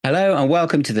and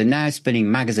welcome to the Now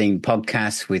Spinning Magazine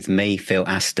podcast with me, Phil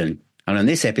Aston. And on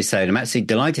this episode, I'm absolutely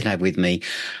delighted to have with me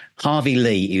Harvey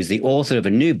Lee, who's the author of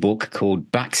a new book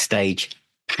called Backstage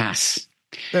Pass.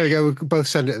 There we go. We can both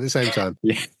send it at the same time.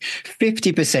 Yeah.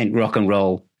 50% rock and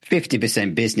roll,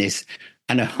 50% business,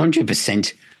 and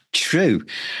 100% true.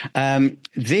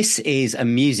 This is a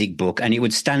music book, and it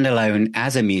would stand alone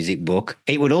as a music book.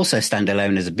 It would also stand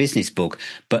alone as a business book,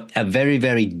 but a very,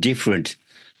 very different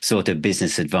sort of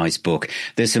business advice book.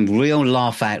 There's some real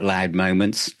laugh out loud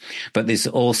moments, but there's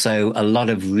also a lot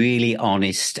of really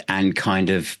honest and kind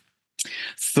of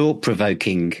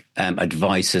thought-provoking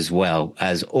advice as well.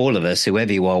 As all of us,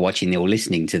 whoever you are watching or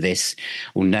listening to this,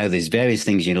 will know there's various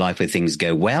things in your life where things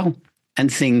go well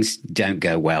and things don't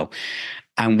go well.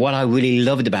 And what I really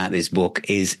loved about this book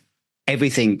is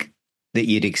everything that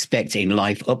you'd expect in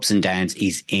life, ups and downs,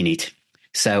 is in it.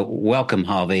 So welcome,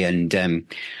 Harvey, and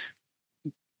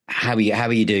how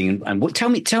are you doing? And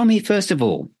tell me first of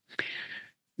all,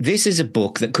 this is a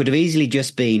book that could have easily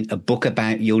just been a book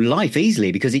about your life,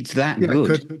 easily, because it's that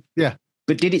good. Yeah.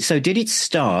 But did it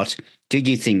start? Did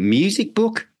you think music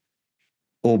book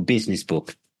or business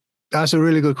book? That's a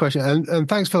really good question. And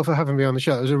thanks, Phil, for having me on the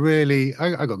show. It was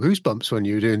I got goosebumps when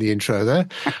you were doing the intro there.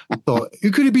 I thought,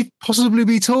 who could he possibly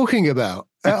be talking about?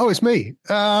 It's me.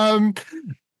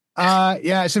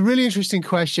 It's a really interesting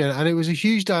question. And it was a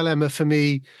huge dilemma for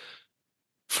me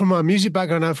from my music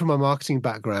background and from my marketing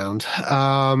background.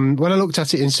 When I looked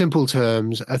at it in simple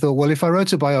terms, I thought, well, if I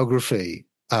wrote a biography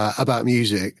about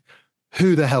music,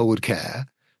 who the hell would care?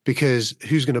 Because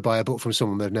who's going to buy a book from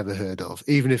someone they've never heard of?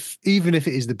 Even if it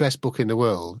is the best book in the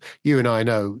world, you and I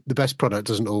know the best product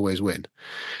doesn't always win.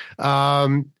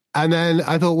 And then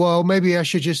I thought, well, maybe I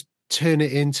should just turn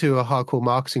it into a hardcore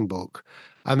marketing book.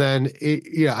 And then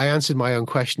I answered my own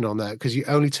question on that, because it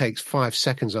only takes 5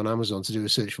 seconds on Amazon to do a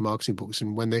search for marketing books.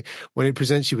 And when it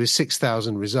presents you with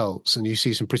 6,000 results and you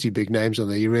see some pretty big names on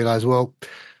there, you realize, well,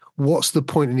 what's the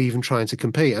point in even trying to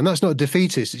compete? And that's not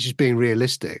defeatist, it's just being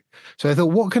realistic. So I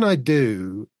thought, what can I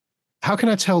do? How can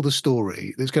I tell the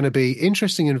story that's going to be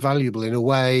interesting and valuable in a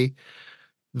way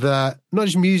that not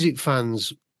just music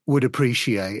fans would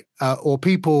appreciate, or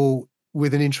people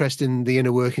with an interest in the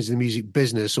inner workings of the music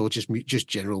business, or just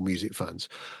general music fans,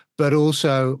 but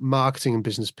also marketing and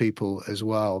business people as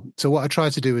well. So what I try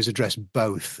to do is address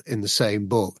both in the same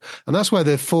book. And that's where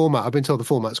the format, I've been told the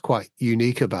format's quite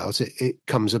unique about it. It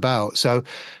comes about. So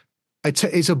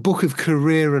it's a book of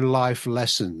career and life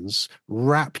lessons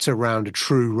wrapped around a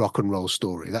true rock and roll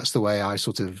story. That's the way I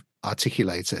sort of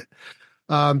articulate it.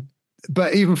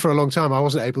 But even for a long time, I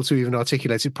wasn't able to even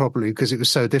articulate it properly because it was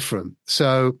so different.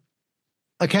 So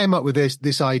I came up with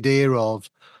this idea of,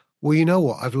 well, you know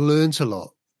what? I've learned a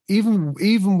lot. Even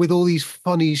with all these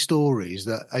funny stories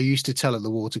that I used to tell at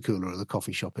the water cooler or the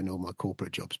coffee shop in all my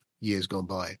corporate jobs years gone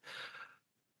by,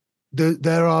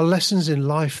 there are lessons in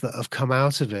life that have come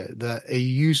out of it that are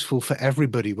useful for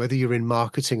everybody, whether you're in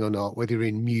marketing or not, whether you're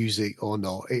in music or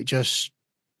not. It just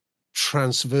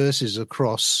transverses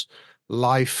across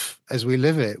life as we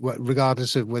live it,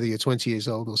 regardless of whether you're 20 years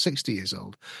old or 60 years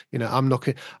old. I'm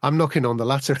knocking on the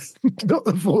latter, not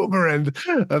the former end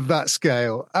of that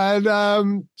scale.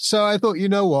 And so I thought, you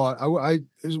know what,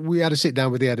 we had to sit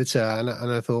down with the editor, and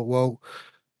I thought, well,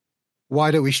 why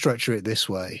don't we structure it this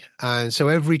way? And so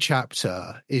every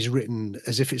chapter is written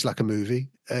as if it's like a movie,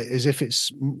 as if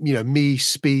it's me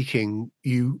speaking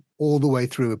you all the way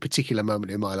through a particular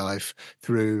moment in my life,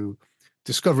 through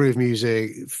discovery of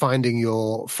music, finding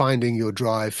your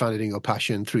drive, finding your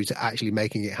passion, through to actually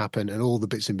making it happen, and all the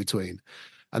bits in between.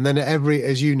 And then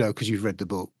as you know, because you've read the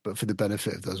book, but for the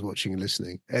benefit of those watching and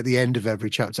listening, at the end of every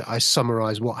chapter, I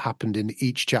summarize what happened in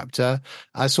each chapter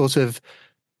as sort of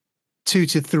 2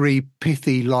 to 3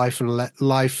 pithy life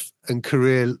and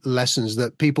career lessons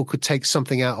that people could take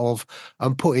something out of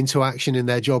and put into action in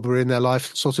their job or in their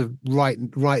life, sort of right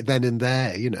then and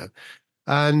there,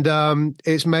 And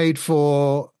it's made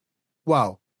for,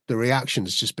 well, the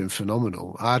reaction's just been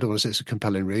phenomenal. I don't want to say it's a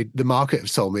compelling read. The market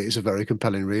have told me it's a very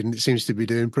compelling read, and it seems to be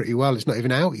doing pretty well. It's not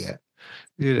even out yet,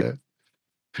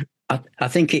 I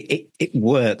think it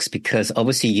works because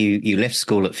obviously you left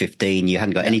school at 15. You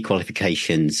hadn't got any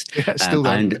qualifications. Yeah, still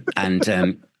don't.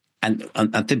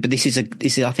 But this is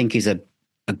I think a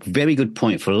very good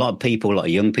point for a lot of people, a lot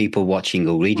of young people watching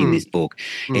or reading this book,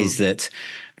 is that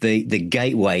the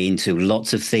gateway into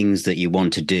lots of things that you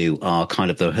want to do are kind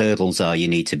of the hurdles are you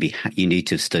need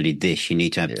to have studied this, you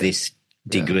need to have this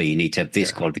Yeah. degree. You need to have this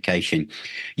Yeah. qualification.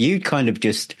 You kind of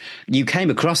just, you came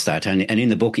across that. And in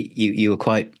the book, you were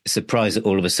quite surprised that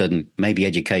all of a sudden maybe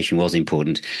education was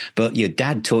important, but your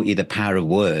dad taught you the power of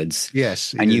words.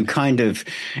 Yes, he And did. you kind of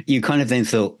then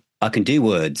thought, I can do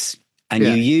words. And you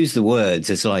Yeah. use the words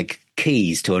as like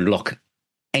keys to unlock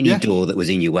any Yeah. door that was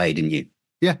in your way, didn't you?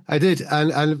 Yeah, I did.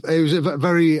 And it was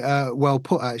very well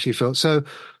put, actually, Phil. So,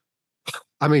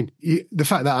 I mean, the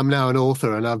fact that I'm now an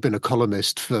author and I've been a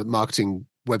columnist for marketing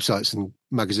websites and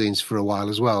magazines for a while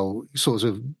as well sort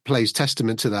of plays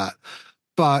testament to that.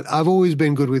 But I've always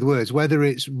been good with words, whether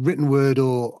it's written word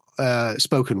or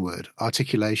spoken word,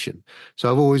 articulation.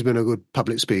 So I've always been a good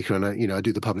public speaker, and I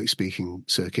do the public speaking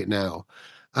circuit now.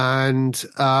 And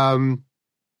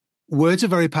words are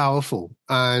very powerful,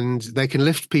 and they can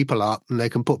lift people up and they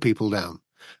can put people down,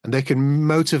 and they can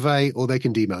motivate or they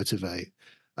can demotivate.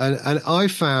 And I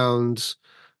found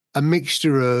a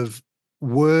mixture of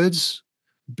words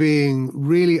being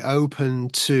really open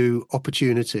to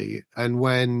opportunity. And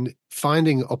when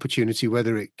finding opportunity,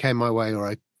 whether it came my way or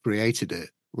I created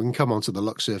it, we can come on to the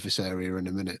luck surface area in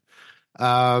a minute.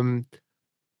 I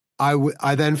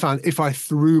then found if I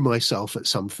threw myself at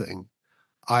something,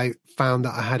 I found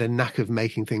that I had a knack of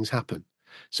making things happen.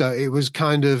 So it was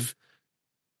kind of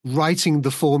writing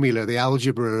the formula, the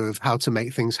algebra of how to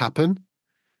make things happen.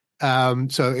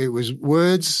 So it was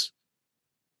words,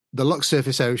 the luck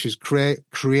surface area, which is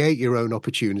create your own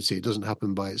opportunity. It doesn't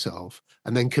happen by itself.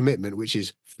 And then commitment, which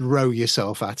is throw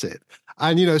yourself at it.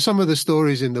 And, some of the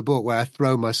stories in the book where I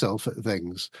throw myself at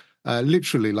things,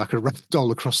 literally like a rag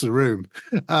doll across the room.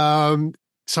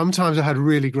 Sometimes I had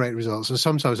really great results and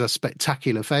sometimes I had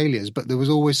spectacular failures, but there was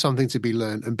always something to be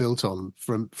learned and built on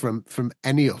from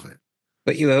any of it.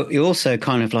 But you also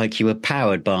kind of like you were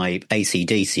powered by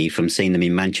AC/DC from seeing them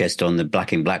in Manchester on the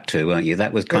Black in Black tour, weren't you?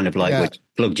 That was kind of like what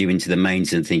plugged you into the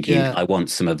mains and thinking, I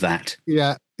want some of that.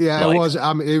 Yeah, it was.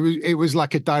 It was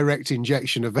like a direct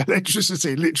injection of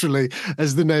electricity, literally,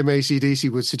 as the name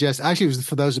AC/DC would suggest. Actually, it was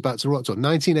for those about to rock tour,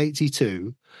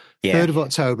 1982, 3rd of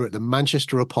October at the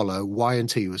Manchester Apollo.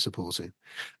 Y&T was supporting,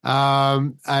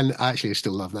 and actually, I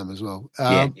still love them as well.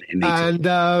 Me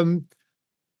too.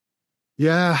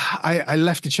 I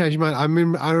left to change my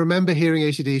mind. I remember hearing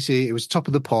AC/DC. It was Top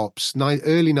of the Pops,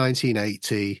 early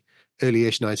 1980,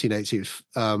 early-ish 1980.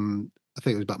 I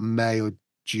think it was about May or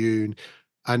June,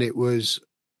 and it was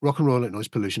Rock and Roll at Noise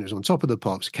Pollution. It was on Top of the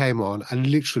Pops, came on, and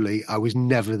literally I was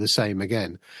never the same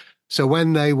again. So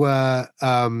when they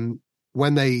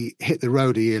hit the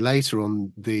road a year later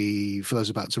on the For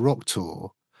Those About to Rock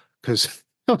tour, because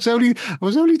I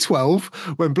was only 12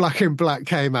 when Black in Black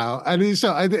came out. And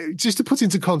just to put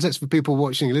into context for people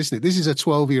watching and listening, this is a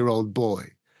 12-year-old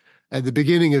boy at the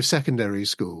beginning of secondary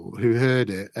school who heard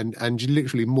it and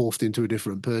literally morphed into a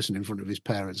different person in front of his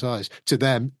parents' eyes, to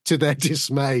their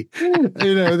dismay.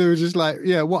 They were just like,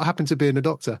 what happened to being a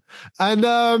doctor? And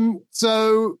I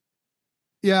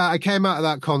came out of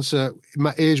that concert,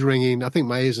 my ears ringing. I think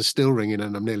my ears are still ringing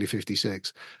and I'm nearly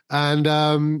 56.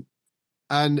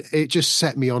 And it just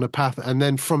set me on a path. And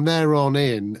then from there on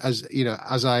in, as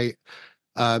I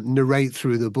narrate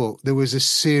through the book, there was a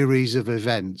series of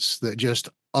events that just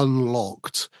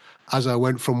unlocked as I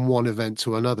went from one event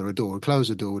to another. A door would close,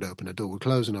 a door would open, a door would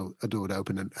close, and a door would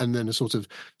open. And then I sort of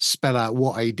spell out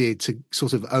what I did to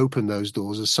sort of open those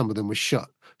doors as some of them were shut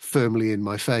firmly in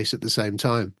my face at the same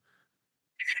time.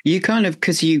 You kind of,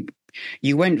 because you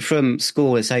went from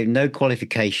school, let's say, no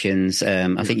qualifications.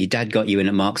 I think your dad got you in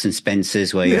at Marks and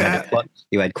Spencer's, where you had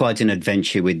quite an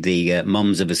adventure with the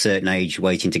mums of a certain age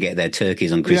waiting to get their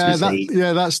turkeys on Christmas Eve.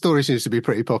 Yeah, that story seems to be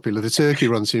pretty popular. The turkey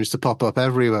run seems to pop up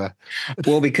everywhere.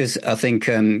 Well, because I think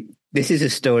this is a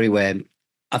story where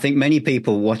I think many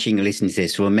people watching and listening to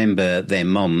this remember their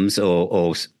mums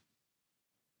or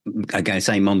I'm going to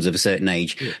say mums of a certain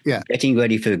age, getting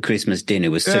ready for Christmas dinner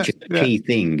was such a key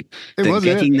thing.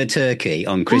 Getting the turkey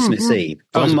on Christmas Eve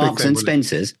from Marks and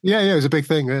Spencer's. It was a big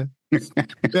thing.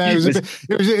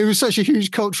 It was such a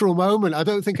huge cultural moment. I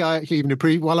don't think I actually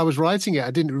even while I was writing it, I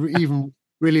didn't even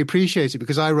really appreciate it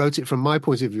because I wrote it from my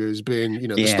point of view as being,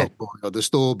 the stock boy or the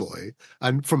store boy,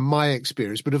 and from my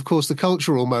experience. But of course, the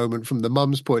cultural moment from the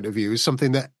mum's point of view is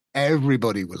something that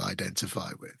everybody will identify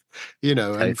with, and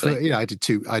I did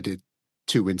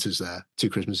two winters there, 2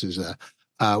 Christmases there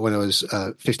when I was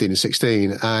 15 and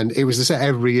 16, and it was the same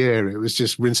every year. It was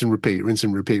just rinse and repeat, rinse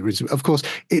and repeat, rinse. Of course,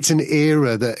 it's an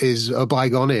era that is a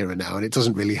bygone era now, and it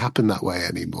doesn't really happen that way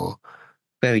anymore.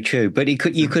 Very true, but you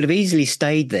could have easily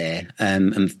stayed there,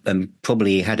 and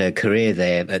probably had a career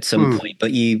there at some Mm, point.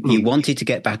 But you mm. wanted to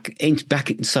get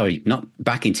sorry, not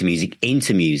back into music,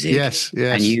 Yes, and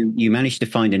yes, you managed to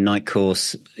find a night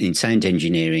course in sound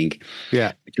engineering,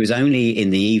 yeah, which was only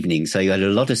in the evening, so you had a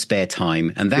lot of spare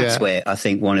time, and that's yeah. where I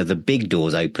think one of the big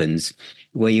doors opens,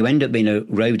 where you end up being a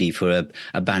roadie for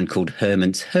a band called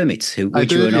Herman's Hermits, I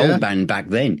which were did, an yeah, old band back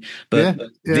then. yeah, But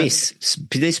yeah.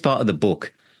 this part of the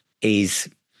book is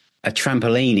a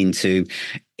trampoline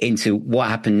into what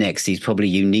happened next is probably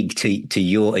unique to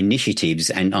your initiatives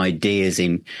and ideas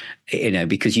in,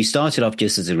 because you started off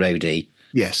just as a roadie,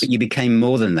 Yes, but you became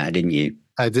more than that, didn't you?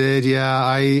 I did. Yeah,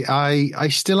 I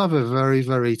still have a very,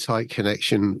 very tight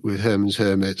connection with Herman's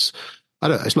Hermits. I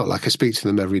don't. It's not like I speak to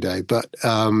them every day, but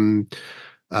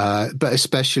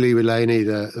especially with Lainey,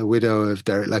 the widow of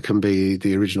Derek Leckenby,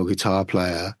 the original guitar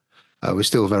player. We're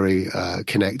still very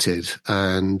connected,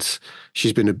 and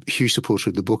she's been a huge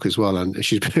supporter of the book as well, and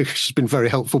she's been very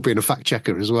helpful being a fact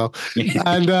checker as well.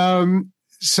 And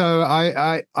so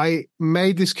I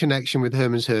made this connection with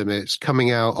Herman's Hermits coming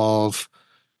out of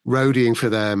roadieing for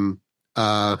them,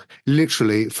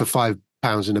 literally for £5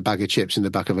 in a bag of chips in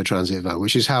the back of a transit van,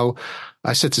 which is how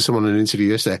I said to someone in an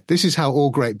interview yesterday, this is how all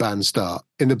great bands start,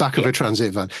 in the back of Yeah, a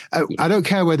transit van. yeah. I don't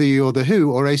care whether you're The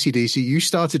Who or AC/DC, you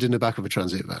started in the back of a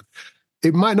transit van.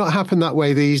 It might not happen that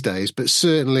way these days, but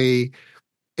certainly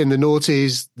in the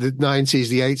noughties, the 90s,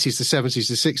 the 80s, the 70s,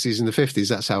 the 60s, and the 50s,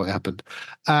 that's how it happened.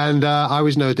 And I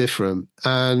was no different.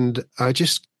 And I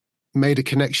just made a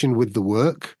connection with the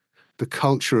work, the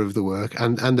culture of the work,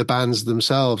 and the bands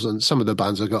themselves. And some of the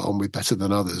bands I got on with better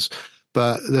than others.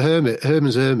 But the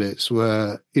Herman's Hermits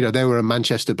were, they were a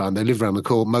Manchester band. They lived around the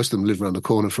corner. Most of them lived around the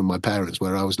corner from my parents,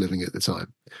 where I was living at the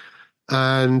time.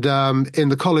 And in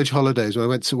the college holidays,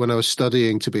 when I was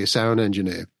studying to be a sound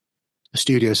engineer, a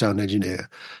studio sound engineer,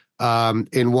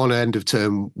 in one end of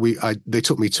term, they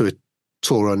took me to a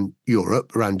tour on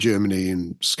Europe, around Germany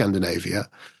and Scandinavia.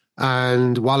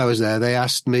 And while I was there, they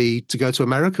asked me to go to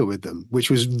America with them,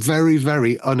 which was very,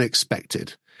 very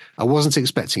unexpected. I wasn't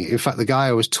expecting it. In fact, the guy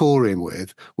I was touring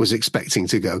with was expecting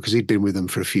to go because he'd been with them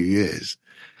for a few years.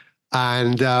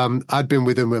 And I'd been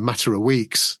with them a matter of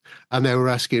weeks, and they were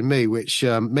asking me, which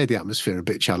made the atmosphere a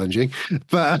bit challenging.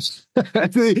 But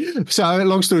so,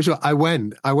 long story short, I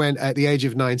went at the age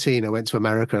of 19. I went to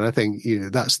America, and I think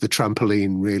that's the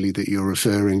trampoline really that you're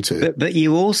referring to. But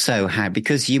you also had,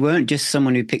 because you weren't just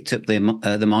someone who picked up the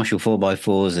Marshall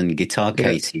 4x4s and guitar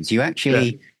cases. You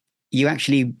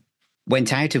actually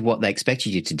went out of what they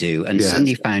expected you to do, and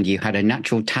suddenly found you had a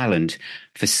natural talent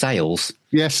for sales.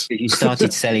 Yes. You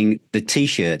started selling the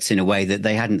T-shirts in a way that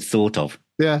they hadn't thought of.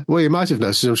 Yeah, well, you might have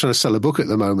noticed I'm trying to sell a book at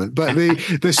the moment. But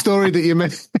the story that you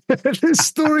the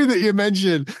story that you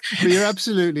mentioned, you're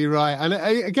absolutely right. And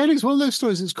again, it's one of those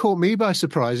stories that's caught me by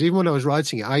surprise. Even when I was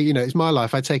writing it, it's my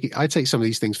life. I take some of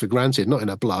these things for granted, not in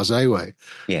a blasé way.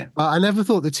 Yeah, I never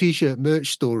thought the T-shirt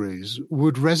merch stories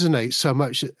would resonate so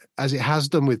much as it has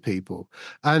done with people.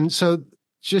 And so,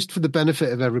 just for the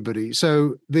benefit of everybody,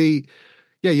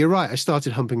 yeah, you're right. I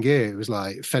started humping gear. It was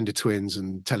like Fender Twins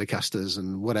and Telecasters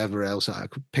and whatever else I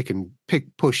could pick,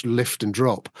 push, lift, and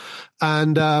drop.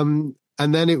 And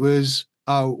then it was,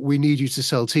 oh, we need you to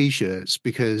sell T-shirts,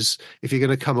 because if you're going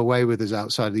to come away with us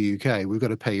outside the UK, we've got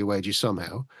to pay your wages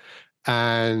somehow.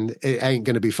 And it ain't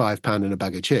going to be £5 in a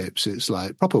bag of chips. It's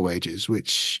like proper wages,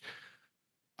 which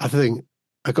I think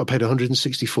I got paid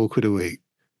 164 quid a week,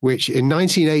 which in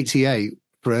 1988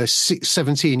 for a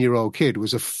 17-year-old kid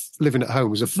living at home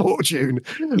was a fortune.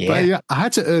 yeah. But yeah, I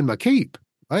had to earn my keep,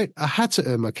 right? I had to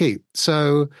earn my keep.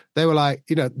 So they were like,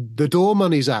 the door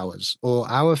money's ours, or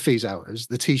our fee's ours.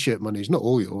 The T-shirt money is not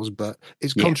all yours, but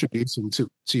it's contributing to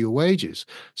your wages.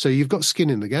 So you've got skin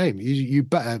in the game. You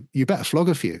better flog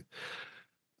a few.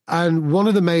 And one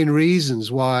of the main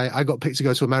reasons why I got picked to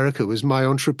go to America was my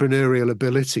entrepreneurial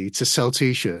ability to sell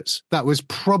T-shirts. That was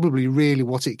probably really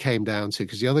what it came down to,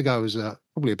 because the other guy was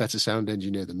probably a better sound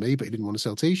engineer than me, but he didn't want to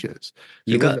sell T-shirts.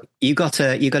 You got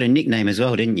a nickname as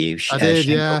well, didn't you? I did,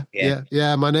 Shekel.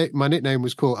 yeah. My nickname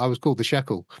was I was called the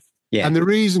Shekel. Yeah. And the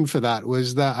reason for that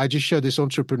was that I just showed this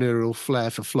entrepreneurial flair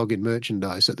for flogging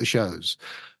merchandise at the shows.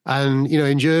 And,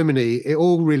 in Germany, it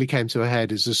all really came to a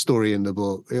head as a story in the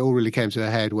book. It all really came to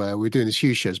a head where we're doing this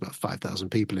huge shows, about 5,000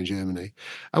 people in Germany.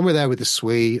 And we're there with the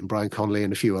Sweet and Brian Conley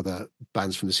and a few other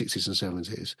bands from the 60s and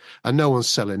 70s. And no one's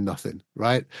selling nothing,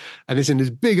 right? And it's in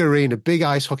this big arena, big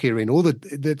ice hockey arena. All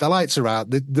the lights are out.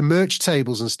 The merch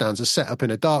tables and stands are set up in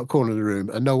a dark corner of the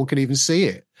room, and no one can even see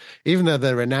it. even though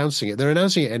they're announcing it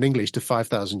in English to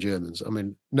 5,000 Germans. I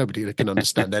mean, nobody can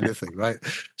understand anything, right?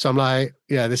 So I'm like,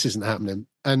 yeah, this isn't happening.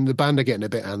 And the band are getting a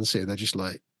bit antsy. They're just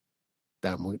like,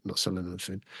 damn, we're not selling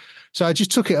anything. So I just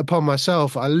took it upon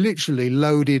myself. I literally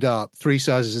loaded up 3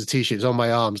 sizes of t-shirts on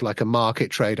my arms like a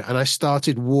market trader, and I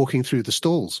started walking through the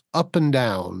stalls, up and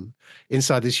down,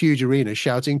 inside this huge arena,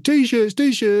 shouting, "T-shirts,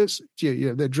 t-shirts!"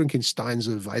 They're drinking steins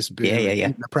of ice beer, and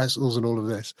eating the pretzels and all of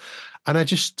this. And I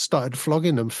just started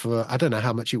flogging them for, I don't know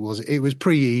how much it was. It was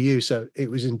pre-EU, so it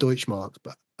was in Deutschmarks,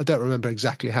 but I don't remember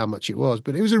exactly how much it was,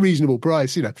 but it was a reasonable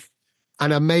price,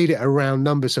 And I made it a round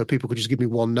number so people could just give me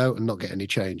one note and not get any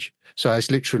change. So I was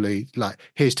literally like,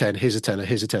 here's 10, here's a tenner,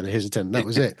 here's a tenner, here's a tenner. That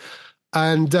was it.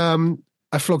 And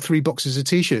I flogged 3 boxes of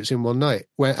t-shirts in one night,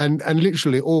 and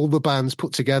literally all the bands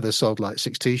put together sold like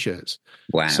 6 t-shirts.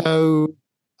 Wow. So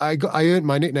I earned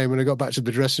my nickname when I got back to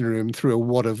the dressing room, threw a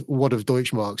wad of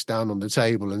Deutschmarks down on the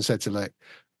table and said to Lek,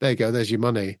 there you go, there's your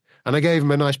money. And I gave him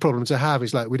a nice problem to have.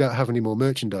 He's like, we don't have any more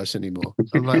merchandise anymore.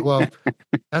 I'm like, well,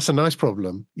 that's a nice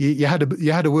problem. You had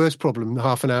a worse problem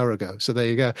half an hour ago. So there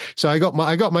you go. So I got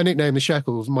my nickname, the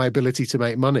Shekel, my ability to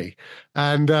make money,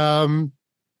 and the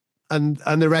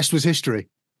rest was history.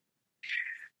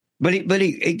 But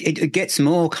it gets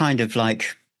more kind of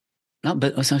like, not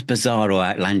bizarre or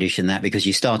outlandish than that, because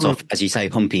you start off, as you say,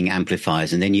 humping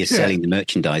amplifiers, and then you're selling the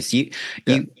merchandise. You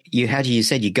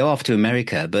said you go off to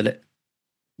America, but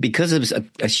because of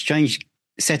a strange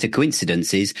set of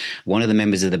coincidences, one of the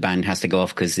members of the band has to go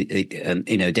off because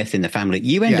death in the family.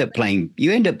 You end up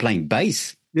playing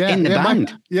bass in the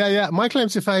band. My claim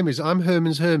to fame is I'm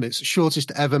Herman's Hermits'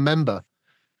 shortest ever member,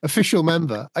 official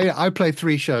member. I played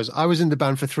 3 shows. I was in the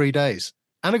band for 3 days.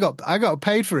 And I got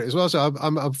paid for it as well. So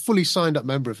I'm a fully signed up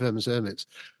member of Herman's Hermits.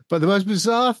 But the most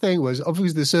bizarre thing was,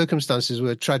 obviously the circumstances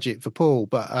were tragic for Paul.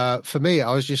 But for me,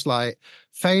 I was just like,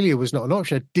 failure was not an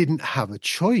option. I didn't have a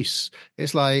choice.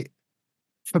 It's like,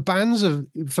 for bands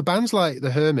like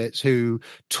the Hermits who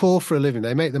tour for a living,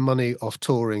 they make the money off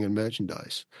touring and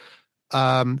merchandise.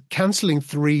 Cancelling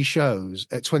 3 shows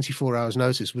at 24 hours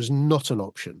notice was not an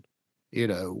option.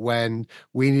 When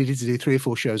we needed to do 3 or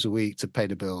 4 shows a week to pay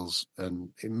the bills and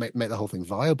make the whole thing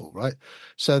viable, right?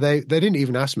 So they didn't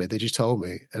even ask me; they just told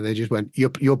me, and they just went,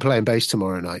 "You're playing bass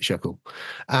tomorrow night, Shekel,"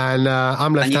 and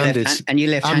I'm left-handed. And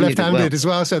you're left-handed. I'm left-handed as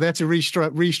well, so they had to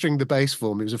restring the bass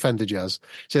for me. It was a Fender Jazz,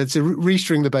 so they had to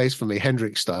restring the bass for me,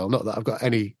 Hendrix style. Not that I've got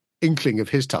any inkling of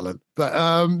his talent, but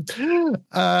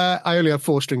I only had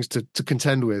 4 strings to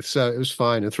contend with, so it was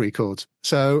fine, and 3 chords.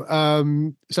 So I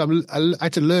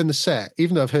had to learn the set,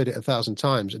 even though I've heard it 1,000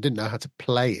 times. I didn't know how to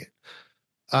play it.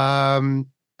 I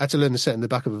had to learn the set in the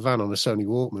back of a van on a Sony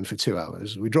Walkman for 2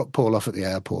 hours. We dropped Paul off at the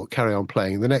airport, carry on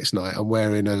playing. The next night, I'm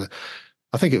wearing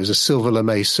I think it was a silver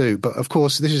lame suit, but of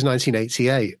course, this is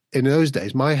 1988. In those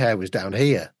days, my hair was down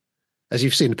here. As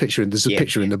you've seen there's a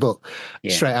picture in the book,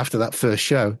 straight after that first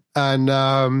show. And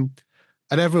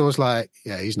everyone was like,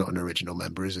 yeah, he's not an original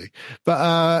member, is he?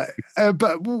 But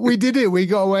we did it. We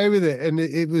got away with it. And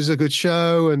it was a good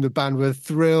show, and the band were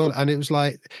thrilled. And it was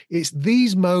like, it's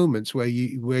these moments where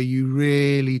you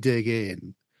really dig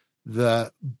in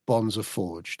that bonds are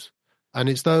forged. And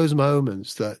it's those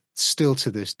moments that still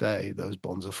to this day, those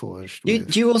bonds are forged.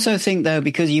 Do you also think, though,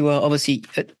 because you were obviously...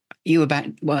 You were back,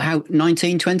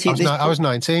 19, 20? I was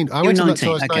 19. I went to that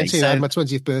till I was 19. I had my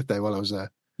 20th birthday while I was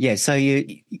there. Yeah, so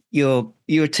you're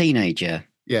a teenager.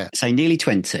 Yeah. So nearly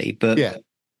 20, but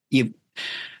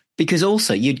because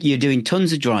also you're doing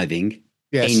tons of driving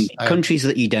in countries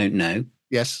that you don't know.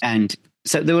 Yes. And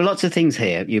so there were lots of things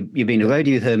here. You've been a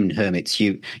roadie with Hermits.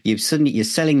 You're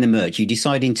selling the merch. You're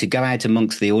deciding to go out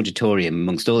amongst the auditorium,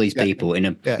 amongst all these people in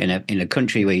a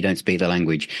country where you don't speak the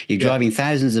language. You're driving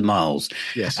thousands of miles.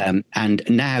 Yes. And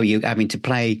now you're having to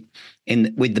play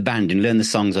with the band and learn the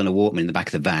songs on a Walkman in the back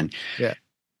of the van. Yeah.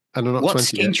 And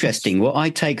what's interesting, what I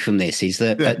take from this is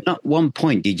that at not one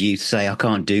point did you say, I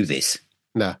can't do this.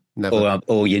 No, never.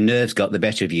 Or your nerves got the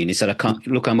better of you and you said, I can't,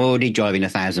 look, I'm already driving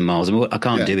 1,000 miles. I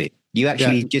can't do it. You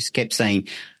actually just kept saying,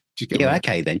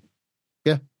 okay then.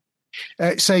 Yeah.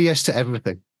 Say yes to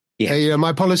everything. Yeah.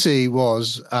 My policy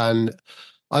was, and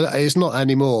it's not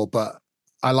anymore, but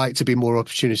I like to be more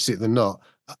opportunistic than not.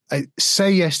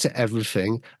 Say yes to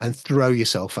everything and throw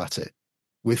yourself at it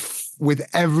with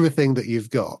everything that you've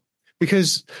got.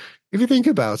 Because if you think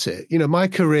about it, my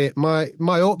career, my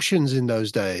options in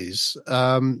those days,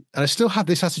 and I still have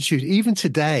this attitude even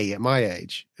today at my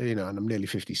age, and I'm nearly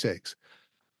 56.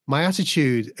 My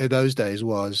attitude in those days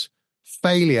was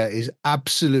failure is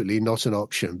absolutely not an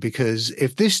option, because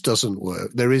if this doesn't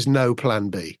work, there is no plan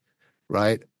B,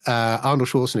 right? Arnold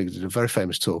Schwarzenegger did a very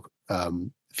famous talk a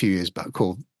few years back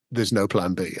called there's no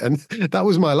plan B. And that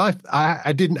was my life.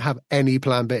 I didn't have any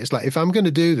plan B. It's like, if I'm going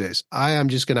to do this, I am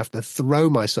just going to have to throw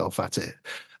myself at it.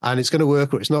 And it's going to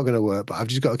work or it's not going to work, but I've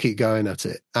just got to keep going at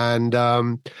it. And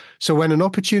so when an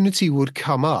opportunity would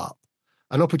come up,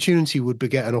 an opportunity would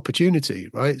beget an opportunity,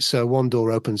 right? So one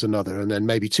door opens another, and then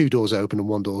maybe two doors open and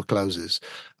one door closes.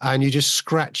 And you just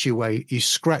scratch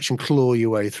and claw your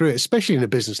way through it, especially in a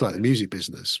business like the music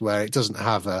business, where it doesn't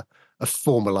have a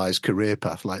formalized career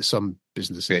path like some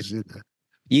businesses.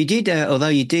 You did, although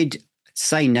you did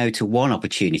say no to one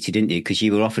opportunity, didn't you? Because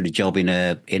you were offered a job in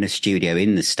a studio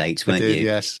in the States, weren't you?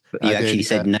 Yes. But you actually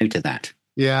said no to that.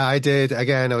 Yeah, I did.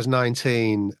 Again, I was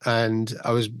 19 and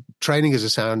I was training as a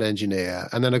sound engineer.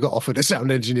 And then I got offered a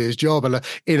sound engineer's job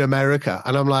in America.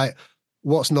 And I'm like,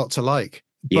 what's not to like?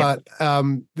 Yeah. But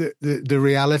the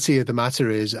reality of the matter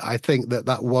is, I think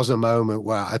that was a moment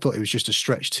where I thought it was just a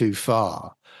stretch too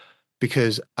far,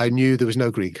 because I knew there was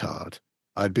no green card.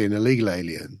 I'd be an illegal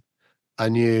alien. I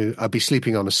knew I'd be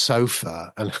sleeping on a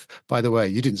sofa. And by the way,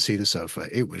 you didn't see the sofa.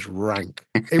 It was rank.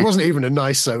 It wasn't even a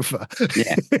nice sofa.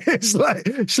 Yeah. It's like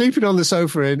sleeping on the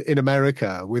sofa in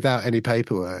America without any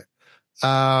paperwork.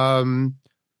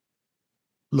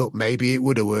 Look, maybe it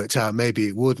would have worked out, maybe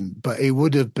it wouldn't, but it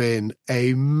would have been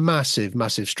a massive,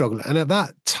 massive struggle. And at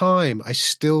that time, I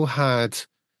still had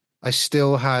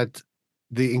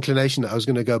the inclination that I was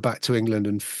going to go back to England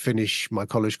and finish my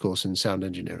college course in sound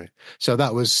engineering. So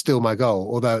that was still my goal.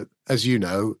 Although, as you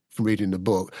know, from reading the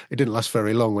book, it didn't last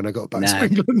very long when I got back to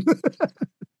England.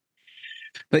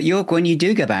 But York, when you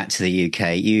do go back to the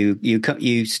UK,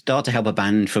 you start to help a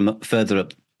band from further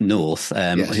up north,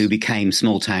 Yes. who became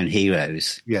Small Town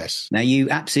Heroes. Yes. Now, you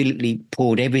absolutely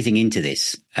poured everything into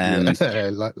this. Like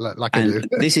I do.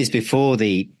 This is before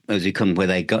where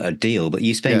they got a deal, but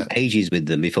you spent ages with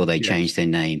them before they changed their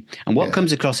name. And what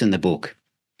comes across in the book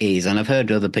is, and I've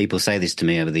heard other people say this to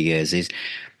me over the years, is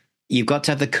you've got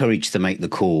to have the courage to make the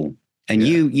call. And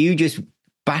you just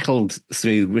battled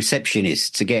through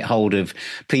receptionists to get hold of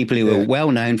people who were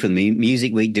well known from the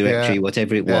Music Week directory,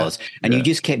 whatever it was, and you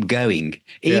just kept going.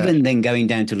 Even then, going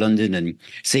down to London and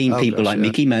seeing people like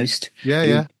Mickey Most,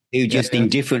 who just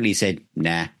indifferently said,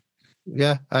 "Nah."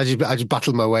 Yeah, I just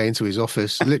battled my way into his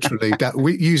office, literally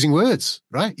using words,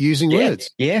 right? Using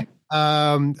words. Yeah.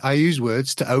 I use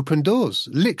words to open doors,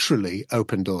 literally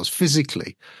open doors,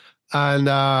 physically. And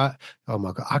oh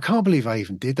my God, I can't believe I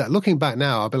even did that. Looking back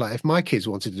now, I'd be like, if my kids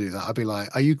wanted to do that, I'd be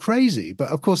like, are you crazy? But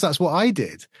of course, that's what I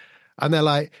did. And they're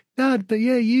like, Dad, but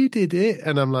yeah, you did it.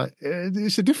 And I'm like,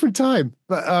 it's a different time.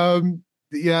 But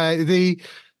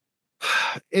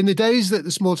in the days that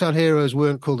the Small Town Heroes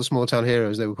weren't called the Small Town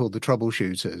Heroes, they were called the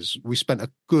Troubleshooters. We spent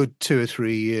a good 2 or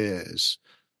 3 years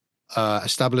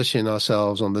establishing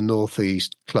ourselves on the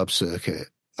Northeast club circuit,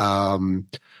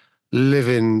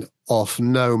 living off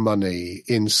no money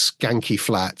in skanky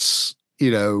flats,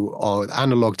 on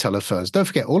analog telephones. Don't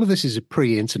forget, all of this is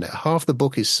pre-internet. Half the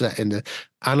book is set in the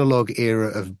analog era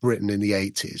of Britain in the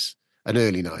 80s and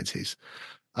early 90s.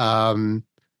 And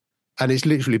it's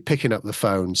literally picking up the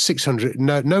phone, 600,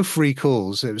 no free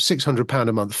calls. It was £600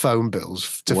 a month phone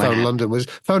bills to phone London.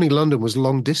 Phoning London was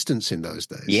long distance in those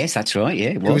days. Yes, that's right.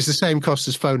 Yeah, it was the same cost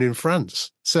as phoning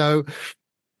France. So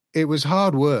it was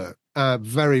hard work.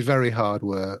 Very, very hard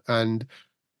work. And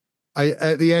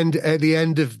at the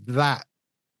end of that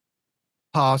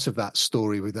part of that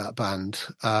story with that band,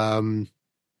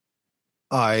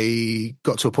 I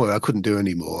got to a point where I couldn't do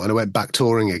anymore, and I went back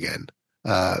touring again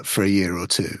for a year or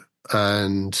two.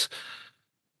 And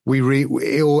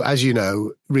it all, as you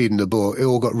know, reading the book, it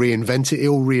all got reinvented. It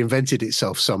all reinvented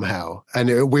itself somehow,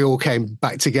 and we all came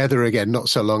back together again not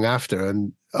so long after,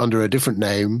 and under a different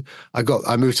name. I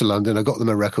moved to London. I got them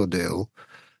a record deal,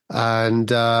 and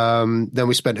then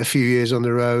we spent a few years on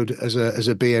the road as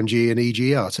a BMG and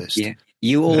EG artist. Yeah,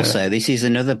 you also. This is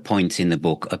another point in the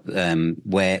book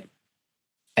where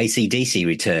AC/DC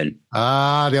return.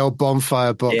 The old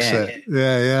Bonfire box set.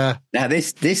 Yeah. Now,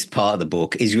 this part of the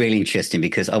book is really interesting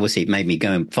because obviously it made me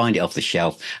go and find it off the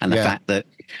shelf, and the fact that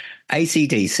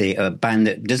AC/DC are a band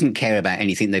that doesn't care about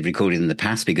anything they've recorded in the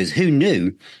past, because who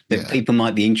knew that people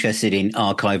might be interested in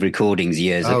archive recordings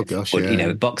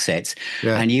box sets.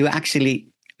 And you actually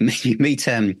meet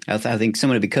I think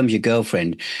someone who becomes your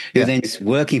girlfriend, who then is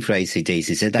working for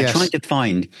AC/DC, said they're trying to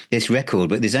find this record,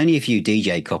 but there's only a few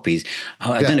DJ copies.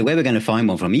 I don't know where we're going to find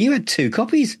one from. You had 2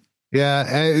 copies.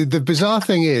 The bizarre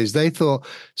thing is, they thought,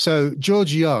 so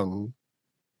George Young,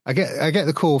 I get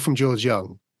the call from George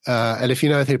Young. And if you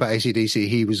know anything about AC/DC,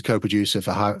 he was a co-producer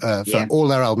for all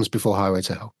their albums before Highway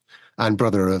to Hell, and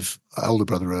older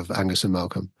brother of Angus and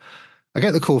Malcolm. I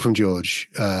get the call from George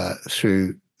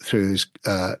through this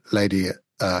lady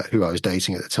who I was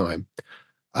dating at the time.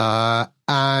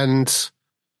 And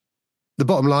the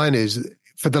bottom line is,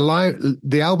 for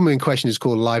the album in question is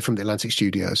called Live from the Atlantic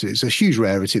Studios. It's a huge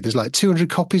rarity. There's like 200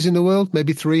 copies in the world,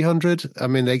 maybe 300. I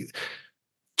mean,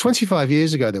 25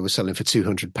 years ago, they were selling for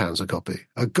 £200 a copy.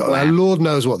 Wow. Lord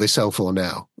knows what they sell for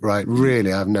now, right?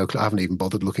 Really, I haven't even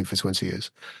bothered looking for 20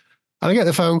 years. And I get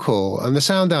the phone call, and the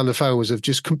sound down the phone was of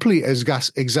just complete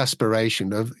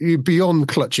exasperation, of beyond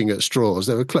clutching at straws.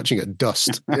 They were clutching at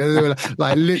dust. They were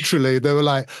like, literally, they were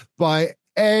like, by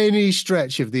any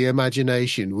stretch of the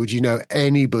imagination, would you know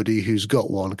anybody who's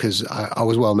got one? Because I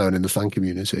was well known in the fan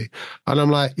community. And I'm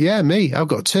like, yeah, me, I've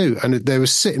got two. And they were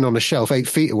sitting on a shelf 8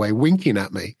 feet away, winking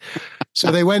at me.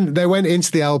 So they went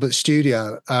into the Albert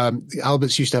studio.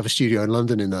 Albert's used to have a studio in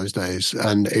London in those days.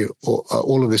 And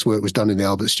all of this work was done in the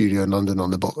Albert studio in London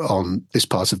on this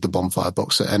part of the Bonfire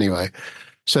box set anyway.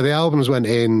 So the albums went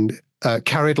in,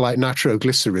 carried like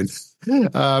nitroglycerin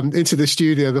into the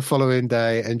studio the following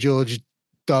day. And George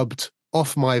dubbed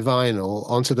off my vinyl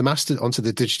onto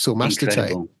the digital master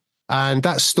tape. And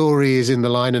that story is in the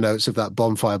liner notes of that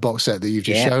Bonfire box set that you've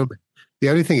just shown me. The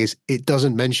only thing is, it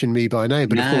doesn't mention me by name.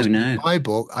 But of course, in my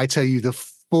book, I tell you the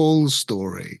full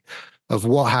story of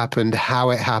what happened,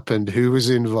 how it happened, who was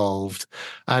involved,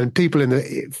 and people in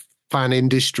the fan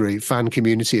industry, fan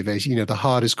community, the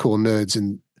hardest core nerds,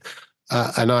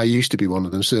 and I used to be one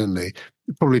of them, certainly,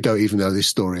 probably don't even know this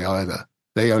story either.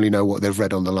 They only know what they've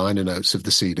read on the liner notes of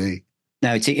the CD.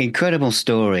 No, it's an incredible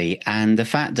story. And the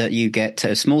fact that you get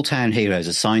small town heroes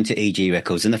assigned to EG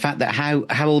Records, and the fact that how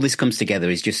all this comes together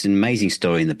is just an amazing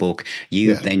story in the book.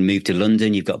 You then moved to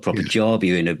London, you've got a proper job,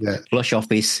 you're in a plush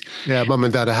office. Yeah, mum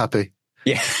and dad are happy.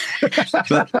 Yeah.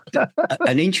 But there's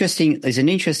an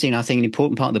interesting, I think, an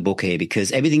important part of the book here,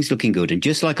 because everything's looking good. And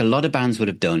just like a lot of bands would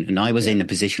have done, and I was in a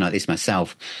position like this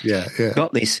myself.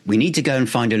 Got this. We need to go and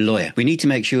find a lawyer. We need to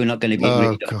make sure we're not going to be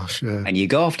ripped off. And you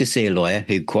go off to see a lawyer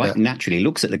who quite naturally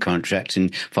looks at the contract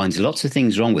and finds lots of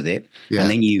things wrong with it. And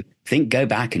then you go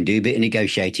back and do a bit of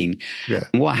negotiating.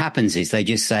 And what happens is they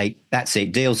just say, that's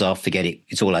it, deal's off, forget it,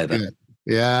 it's all over.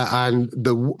 Yeah, and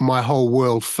my whole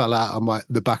world fell out of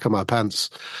the back of my pants.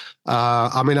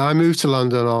 I mean, I moved to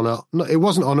London it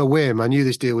wasn't on a whim. I knew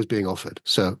this deal was being offered.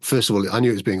 So first of all, I knew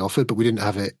it was being offered, but we didn't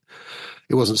have it.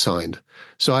 It wasn't signed.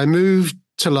 So I moved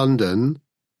to London.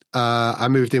 I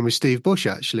moved in with Steve Bush,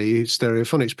 actually,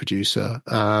 Stereophonics producer,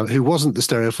 who wasn't the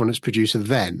Stereophonics producer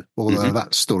then, although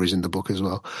that story's in the book as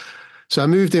well. So I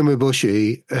moved in with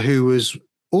Bushy, who was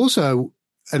also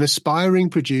an aspiring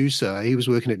producer. He was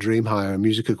working at Dream Hire, a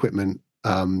music equipment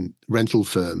rental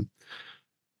firm.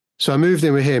 So I moved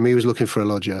in with him. He was looking for a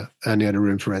lodger and he had a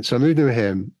room for rent. So I moved in with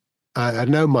him. I had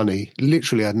no money,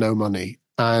 literally had no money.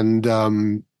 And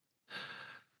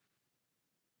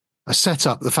I set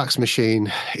up the fax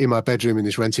machine in my bedroom in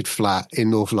this rented flat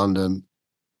in North London.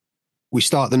 We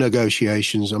start the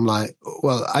negotiations. I'm like,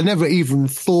 well, I never even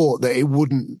thought that it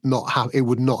would not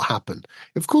happen.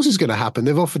 Of course it's going to happen.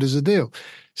 They've offered us a deal.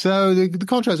 So the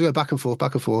contracts go back and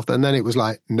forth. And then it was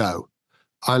like, no,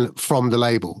 and from the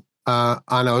label. And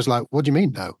I was like, what do you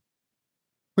mean no?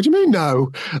 What do you mean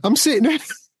no? I'm sitting there.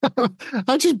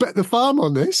 I just bet the farm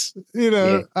on this,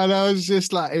 and I was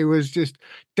just like, it was just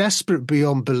desperate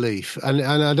beyond belief. And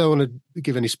I don't want to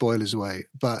give any spoilers away,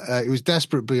 but it was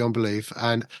desperate beyond belief.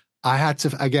 And I had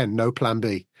to, again, no plan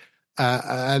B.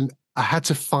 And I had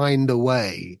to find a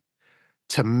way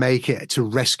to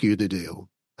rescue the deal.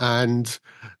 And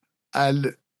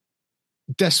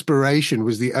desperation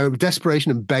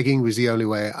and begging was the only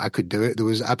way I could do it. There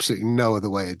was absolutely no other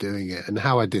way of doing it. And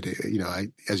how I did it,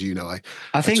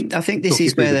 I think this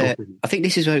is where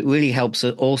it really helps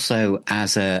also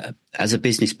as a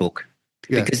business book.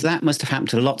 Because that must have happened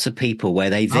to lots of people where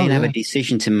they then have a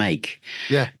decision to make.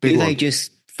 Yeah. Do they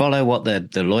just follow what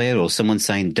the lawyer or someone's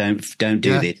saying, don't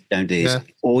do this, don't do this.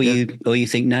 Or you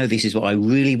think, no, this is what I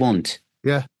really want.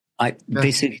 Yeah.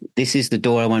 This is the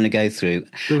door I want to go through.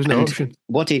 There was no option.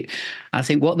 I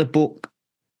think what the book,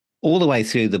 all the way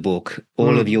through the book,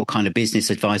 all of your kind of business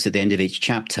advice at the end of each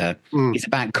chapter is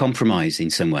about compromise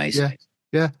in some ways. Yeah.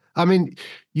 Yeah. I mean,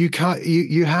 you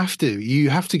have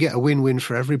to get a win-win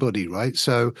for everybody, right?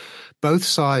 So both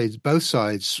sides,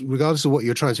 regardless of what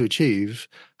you're trying to achieve,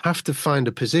 have to find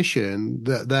a position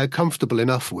that they're comfortable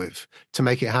enough with to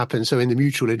make it happen. So in the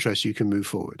mutual interest, you can move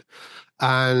forward.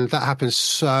 And that happens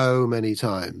so many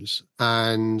times.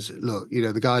 And look,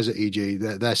 the guys at EG,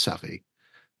 they're savvy,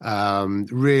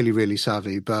 really, really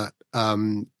savvy. But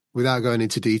without going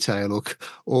into detail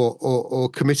or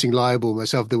committing libel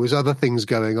myself, there was other things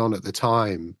going on at the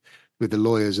time with the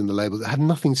lawyers and the labels that had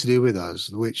nothing to do with us,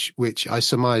 which I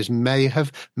surmise may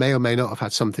or may not have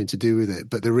had something to do with it.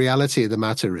 But the reality of the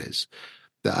matter is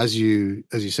that, as you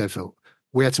said, Phil,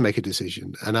 we had to make a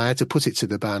decision, and I had to put it to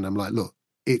the band. I'm like, look,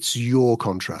 it's your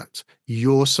contract.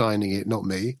 You're signing it, not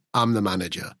me. I'm the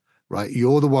manager, right?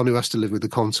 You're the one who has to live with the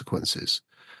consequences.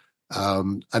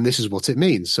 And this is what it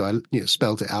means. So I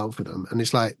spelled it out for them. And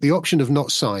it's like the option of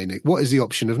not signing. What is the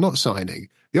option of not signing?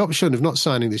 The option of not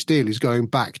signing this deal is going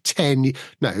back 10.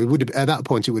 No, it would have, at that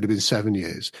point, it would have been 7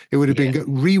 years. It would have been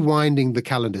rewinding the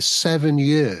calendar 7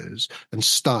 years and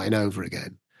starting over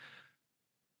again,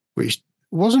 which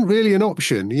wasn't really an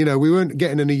option. We weren't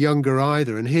getting any younger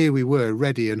either. And here we were,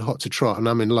 ready and hot to trot. And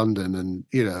I'm in London, and,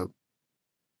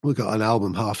 we got an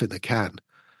album half in the can.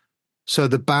 So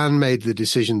the band made the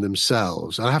decision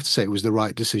themselves. I have to say it was the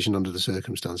right decision under the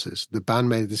circumstances. The band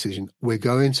made the decision, we're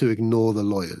going to ignore the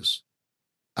lawyers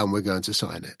and we're going to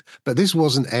sign it. But this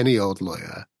wasn't any old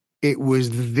lawyer. It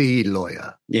was the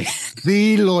lawyer. Yeah.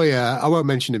 The lawyer, I won't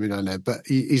mention him in our name, but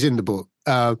he's in the book.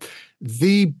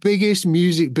 The biggest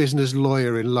music business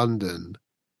lawyer in London,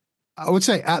 I would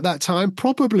say at that time,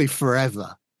 probably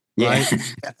forever. Right?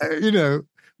 Yeah.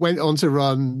 Went on to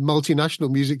run multinational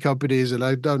music companies and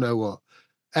I don't know what.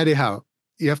 Anyhow,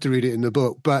 you have to read it in the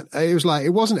book. But it was like,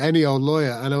 it wasn't any old lawyer.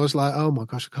 And I was like, oh my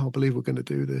gosh, I can't believe we're going to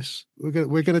do this.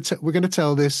 We're going to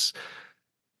tell this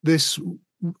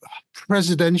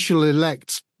presidential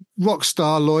elect rock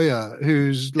star lawyer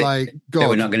who's like, God. No,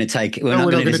 we're not going to take it. We're not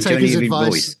going to take his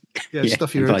advice. Yeah,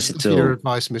 stuff your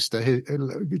advice, mister.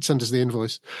 Send us the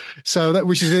invoice. So that,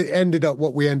 which is ended up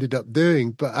what we ended up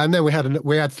doing. And then we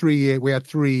had 3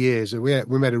 years, and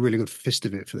we made a really good fist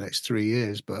of it for the next 3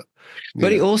 years. But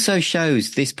it also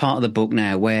shows this part of the book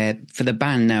now, where for the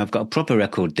band now, I've got a proper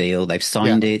record deal. They've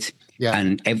signed it,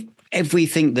 and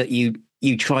everything that you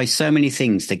try so many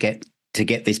things to get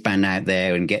this band out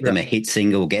there and get them a hit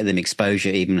single, get them exposure,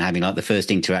 even having like the first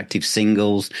interactive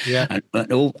singles, and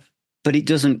all. But it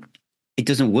doesn't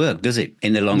work, does it?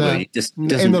 In the long run, it just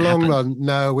doesn't. In the long run,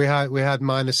 no. We had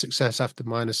minor success after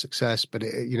minor success, but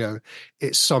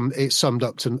it summed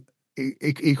up to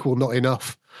equal not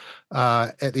enough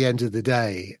at the end of the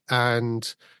day.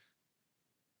 And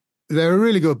they're a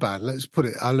really good band. Let me put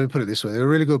it this way: they're a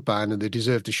really good band, and they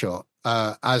deserved a shot.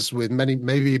 As with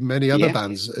many other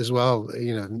bands as well.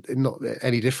 Not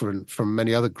any different from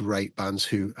many other great bands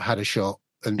who had a shot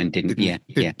and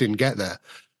didn't get there.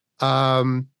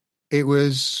 It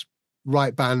was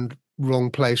right band,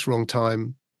 wrong place, wrong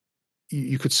time.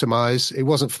 You could surmise it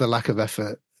wasn't for the lack of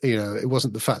effort. It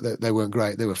wasn't the fact that they weren't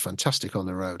great. They were fantastic on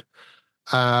the road.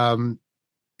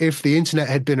 If the internet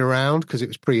had been around, because it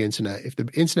was pre-internet, if the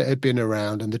internet had been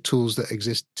around and the tools that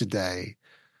exist today,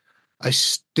 I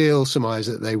still surmise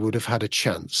that they would have had a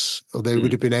chance, or they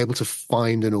would have been able to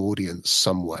find an audience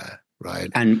somewhere.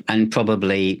 Right. And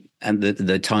probably, and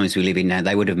the times we live in now,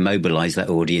 they would have mobilized that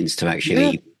audience to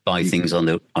actually buy things on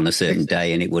a certain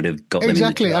day, and it would have got them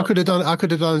exactly. I could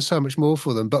have done so much more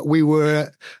for them. But we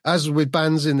were, as with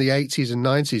bands in the 80s and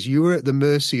 90s, you were at the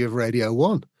mercy of Radio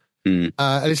 1. And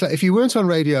it's like, if you weren't on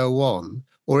Radio 1,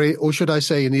 or should I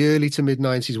say in the early to mid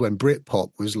 90s, when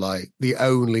Britpop was like the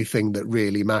only thing that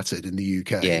really mattered in the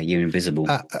UK. Yeah, you're invisible.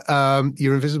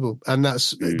 You're invisible. And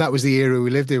that was the era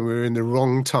we lived in. We were in the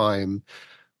wrong time.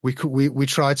 We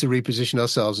tried to reposition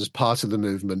ourselves as part of the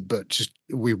movement, but just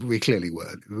we clearly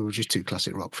weren't. We were just too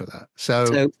classic rock for that. So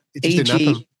it just didn't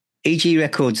happen. EG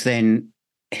Records then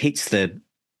hits the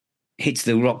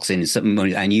rocks in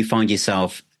something, and you find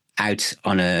yourself out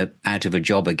of a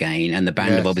job again, and the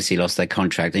band have obviously lost their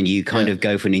contract, and you kind of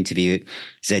go for an interview at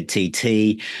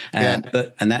ZTT, and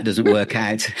that doesn't work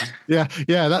out. Yeah,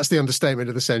 that's the understatement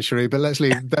of the century. But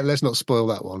let's not spoil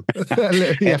that one.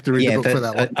 You have to read the book for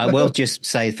that one. I will just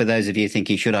say, for those of you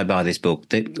thinking, should I buy this book,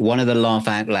 that one of the laugh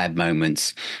out loud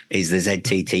moments is the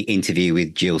ZTT interview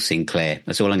with Jill Sinclair.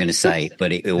 That's all I'm going to say,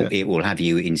 but it will have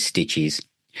you in stitches.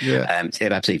 Yeah, it's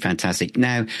absolutely fantastic.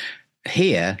 Now,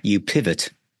 here you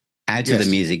pivot out of the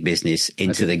music business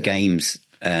into the games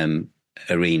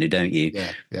arena, don't you?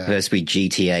 Yeah. First with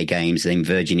GTA games, then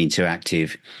Virgin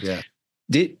Interactive. Yeah.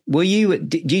 Were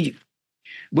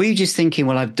you just thinking,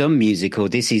 well, I've done music, or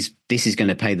this is going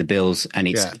to pay the bills, and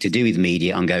it's to do with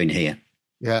media, I'm going here?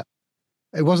 Yeah.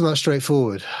 It wasn't that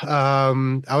straightforward. I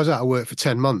was out of work for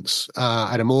 10 months.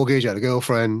 I had a mortgage, I had a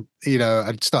girlfriend.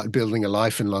 I'd started building a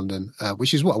life in London,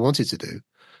 which is what I wanted to do.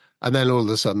 And then all of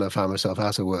a sudden I found myself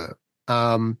out of work.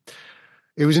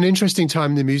 It was an interesting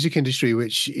time in the music industry,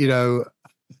 which,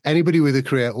 anybody with a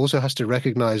career also has to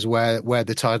recognize where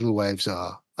the tidal waves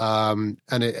are. And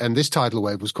this tidal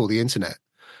wave was called the internet.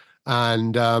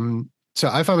 And so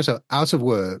I found myself out of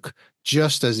work,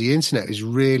 just as the internet is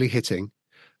really hitting,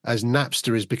 as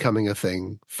Napster is becoming a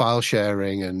thing, file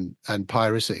sharing and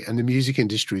piracy, and the music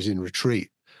industry is in retreat.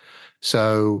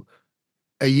 So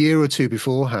a year or two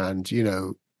beforehand,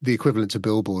 the equivalent to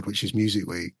Billboard, which is Music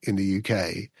Week in the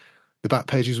UK, the back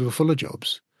pages were full of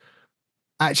jobs.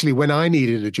 Actually, when I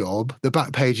needed a job, the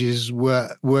back pages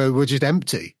were just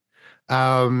empty,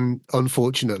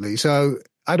 unfortunately. So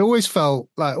I'd always felt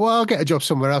like, well, I'll get a job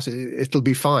somewhere else. It'll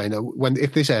be fine.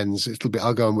 If this ends,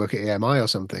 I'll go and work at EMI or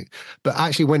something. But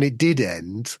actually, when it did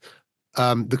end,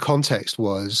 the context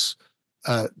was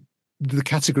the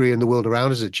category and the world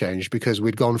around us had changed, because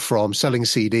we'd gone from selling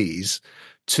CDs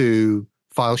to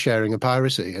file sharing and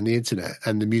piracy and the internet,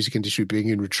 and the music industry being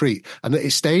in retreat, and that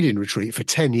it stayed in retreat for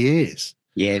 10 years.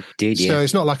 Yeah, it did. Yeah. So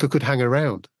it's not like I could hang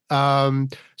around.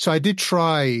 So I did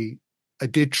try, that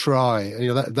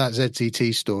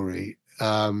ZTT story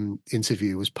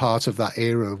interview was part of that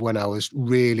era of when I was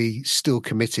really still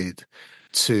committed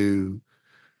to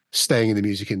staying in the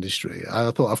music industry.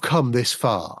 I thought, I've come this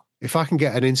far. If I can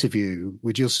get an interview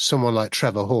with just someone like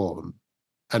Trevor Horn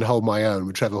and hold my own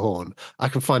with Trevor Horn, I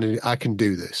can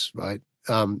do this, right?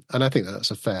 And I think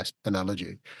that's a fair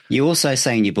analogy. You also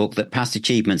say in your book that past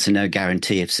achievements are no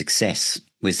guarantee of success.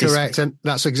 Was this correct? And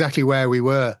that's exactly where we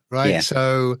were, right? Yeah.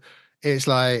 So it's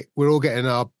like we're all getting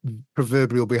our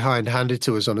proverbial behind handed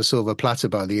to us on a silver platter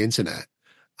by the internet.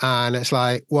 And it's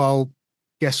like, well,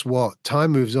 guess what?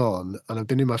 Time moves on, and I've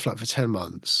been in my flat for 10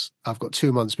 months. I've got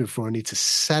 2 months before I need to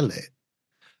sell it.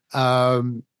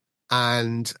 And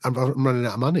I'm running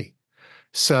out of money.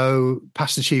 So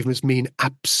past achievements mean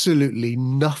absolutely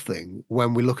nothing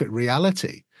when we look at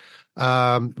reality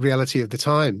of the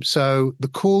time. So the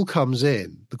call comes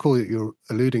in, the call that you're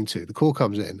alluding to, the call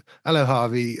comes in. Hello,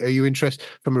 Harvey. Are you interested?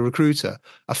 From a recruiter.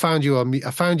 I found you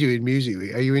in Music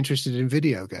Week. Are you interested in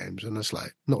video games? And it's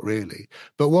like, not really.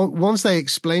 But once they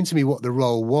explained to me what the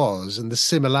role was and the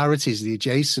similarities, the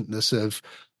adjacentness of,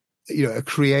 a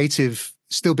creative,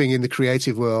 still being in the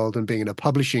creative world and being in a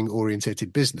publishing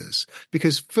orientated business,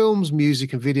 because films,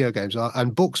 music and video games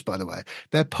and books, by the way,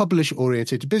 they're publish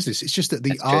oriented business. It's just that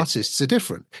the artists are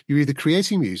different. You're either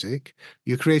creating music,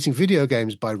 you're creating video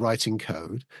games by writing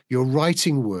code, you're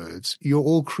writing words, you're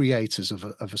all creators of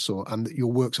a sort, and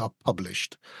your works are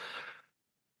published.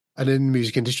 And in the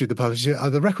music industry, the publishers are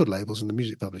the record labels and the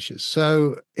music publishers.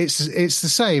 So it's the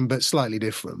same, but slightly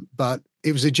different. But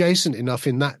it was adjacent enough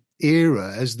in that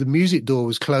era. As the music door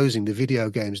was closing, the video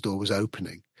games door was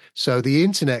opening. So the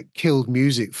internet killed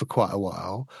music for quite a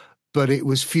while, but it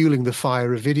was fueling the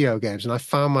fire of video games. And I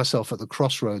found myself at the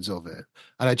crossroads of it.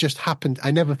 And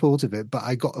I never thought of it, but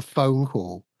I got a phone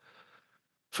call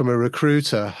from a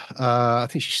recruiter. I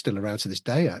think she's still around to this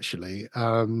day, actually.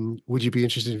 Would you be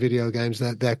interested in video games?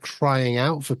 They're crying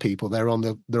out for people. They're on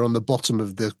the bottom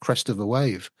of the crest of the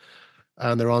wave.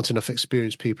 And there aren't enough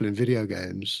experienced people in video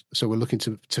games. So we're looking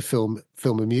to film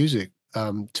and music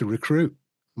to recruit.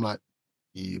 I'm like,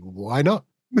 why not?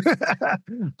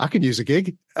 I can use a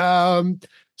gig.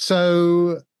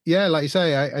 So, yeah, like you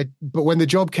say, but when the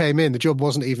job came in, the job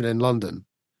wasn't even in London.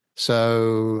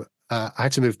 So I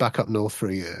had to move back up north for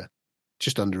a year,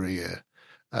 just under a year.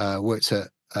 Worked at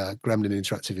Gremlin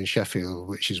Interactive in Sheffield,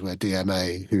 which is where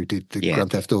DMA, who did the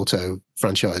Grand Theft Auto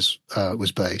franchise,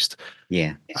 was based.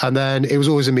 Yeah. And then it was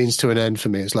always a means to an end for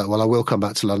me. It's like, well, I will come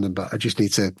back to London, but I just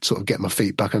need to sort of get my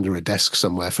feet back under a desk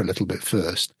somewhere for a little bit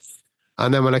first.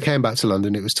 And then when I came back to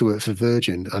London, it was to work for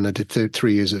Virgin. And I did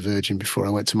 3 years at Virgin before I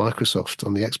went to Microsoft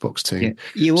on the Xbox team. Yeah.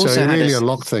 You also so it really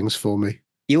unlocked things for me.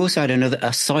 You also had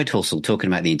a side hustle talking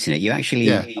about the internet. You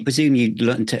actually, I presume you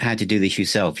learned how to do this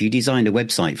yourself. You designed a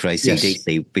website for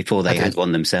AC/DC before they had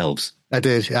one themselves. I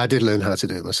did learn how to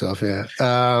do it myself. Yeah.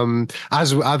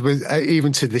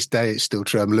 Even to this day, it's still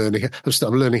true. I'm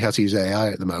learning how to use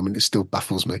AI at the moment. It still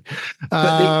baffles me.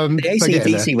 But the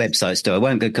AC/DC website still, I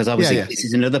won't go, because obviously this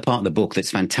is another part of the book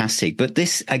that's fantastic. But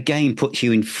this again puts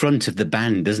you in front of the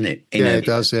band, doesn't it? It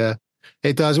does. Yeah.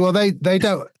 It does. Well, they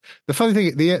don't. The funny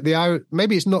thing,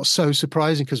 maybe it's not so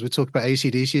surprising because we're talking about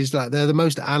AC/DC. Is like they're the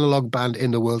most analog band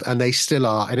in the world, and they still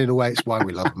are. And in a way, it's why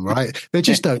we love them, right? They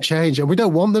just don't change, and we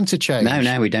don't want them to change.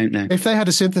 No, we don't know. If they had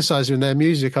a synthesizer in their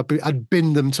music, I'd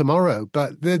bin them tomorrow,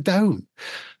 but they don't.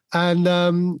 And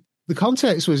the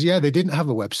context was, they didn't have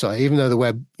a website, even though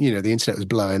the internet was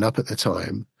blowing up at the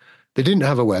time. They didn't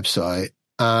have a website,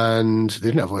 and they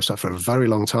didn't have a website for a very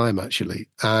long time, actually.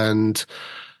 And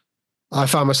I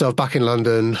found myself back in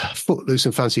London, footloose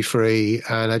and fancy free,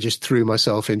 and I just threw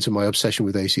myself into my obsession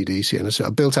with AC/DC. And so I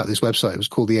built out this website. It was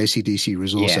called the AC/DC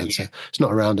Resource Centre. Yeah. It's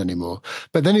not around anymore.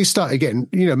 But then he started getting,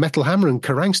 Metal Hammer and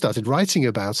Kerrang started writing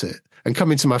about it. and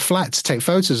come into my flat to take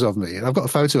photos of me. And I've got a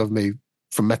photo of me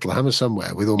from Metal Hammer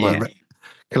somewhere with all my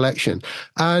collection.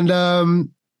 And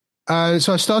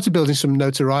so I started building some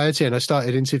notoriety, and I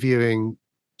started interviewing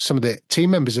some of the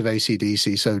team members of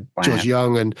AC/DC. So George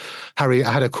Young and Harry,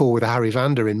 I had a call with Harry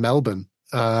Vander in Melbourne,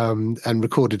 and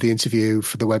recorded the interview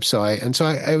for the website. And so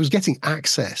I was getting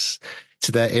access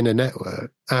to their inner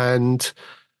network. And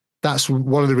that's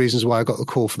one of the reasons why I got the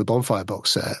call for the Bonfire box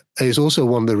set. It's also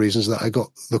one of the reasons that I got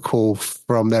the call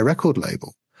from their record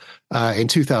label. In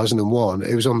 2001,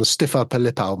 it was on the Stiff Upper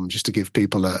Lip album, just to give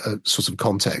people a sort of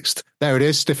context. There it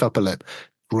is, Stiff Upper Lip.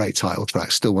 Great title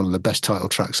track, still one of the best title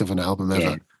tracks of an album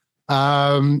ever.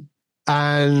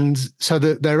 And so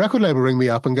their record label ring me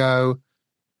up and go,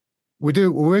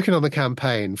 we're working on the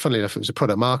campaign. Funnily enough, it was a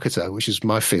product marketer, which is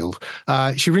my field.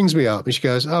 She rings me up and she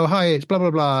goes, "Oh, hi, it's blah,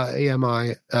 blah, blah,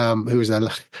 EMI," who was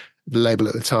the label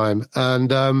at the time.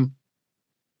 And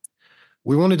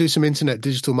we want to do some internet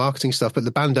digital marketing stuff, but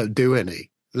the band don't do any.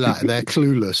 Like, they're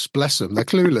clueless. Bless them. They're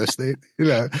clueless.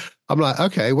 I'm like,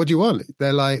 okay, what do you want?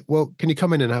 They're like, well, can you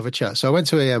come in and have a chat? So I went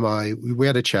to EMI. We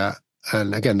had a chat.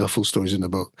 And again, the full story's in the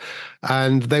book.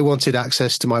 And they wanted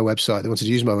access to my website. They wanted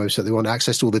to use my website. They wanted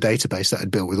access to all the database that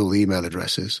I'd built with all the email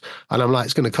addresses. And I'm like,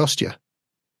 it's going to cost you.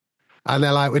 And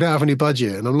they're like, we don't have any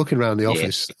budget. And I'm looking around the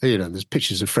office, there's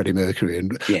pictures of Freddie Mercury.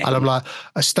 And I'm like,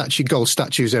 gold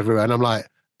statues everywhere. And I'm like,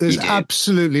 there's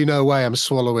absolutely no way I'm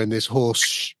swallowing this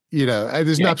horse,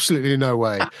 there's absolutely no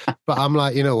way. But I'm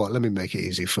like, you know what? Let me make it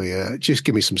easy for you. Just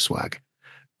give me some swag,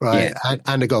 right?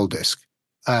 And a gold disc.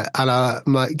 And I'm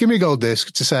like, give me a gold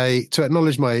disc to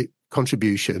acknowledge my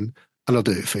contribution, and I'll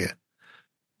do it for you.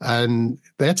 And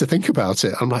they had to think about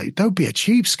it. I'm like, don't be a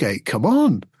cheapskate. Come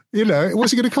on.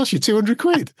 What's it going to cost you? 200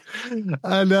 quid.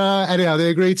 And anyhow,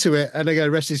 they agreed to it. And again,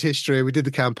 rest is history. We did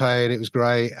the campaign. It was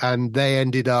great. And they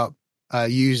ended up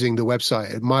using my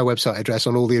website address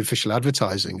on all the official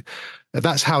advertising.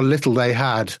 That's how little they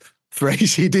had for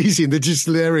AC/DC in the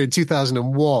digital area in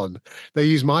 2001. They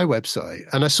used my website.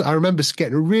 And I remember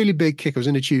getting a really big kick. I was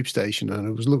in a tube station and I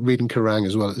was reading Kerrang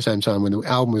as well at the same time when the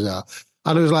album was out.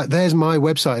 And I was like, there's my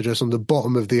website address on the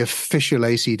bottom of the official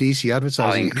AC/DC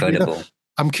advertising. Oh, incredible.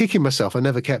 I'm kicking myself. I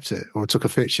never kept it or took a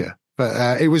picture.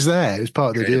 But it was there. It was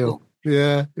part of the deal.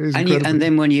 Yeah, it was incredible. And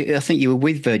then I think you were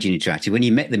with Virgin Interactive when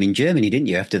you met them in Germany, didn't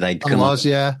you? After they'd come I was.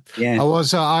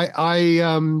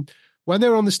 When they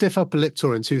were on the Stiff Upper Lip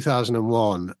tour in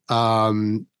 2001,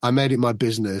 I made it my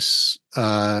business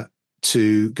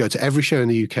to go to every show in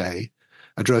the UK.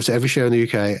 I drove to every show in the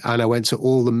UK, and I went to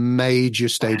all the major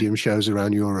stadium shows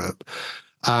around Europe.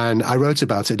 And I wrote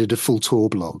about it. I did a full tour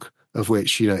blog, of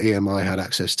which EMI had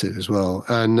access to as well.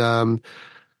 And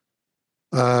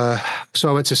so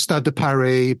I went to Stade de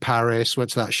Paris, went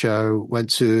to that show,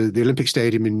 went to the Olympic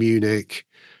Stadium in Munich,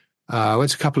 went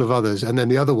to a couple of others, and then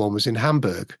the other one was in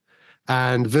Hamburg.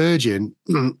 And Virgin,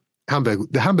 the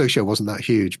Hamburg show wasn't that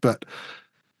huge, but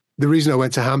the reason I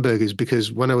went to Hamburg is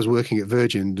because when I was working at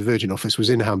Virgin, the Virgin office was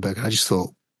in Hamburg. I just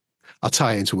thought, I'll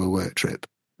tie it into a work trip,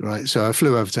 right? So I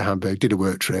flew over to Hamburg, did a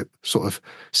work trip, sort of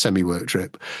semi-work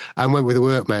trip, and went with a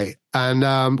workmate.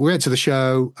 And we went to the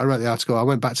show. I wrote the article. I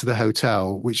went back to the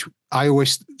hotel, which I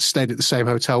always stayed at the same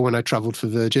hotel when I traveled for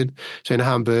Virgin. So in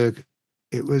Hamburg,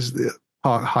 it was the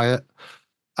Park Hyatt.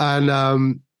 And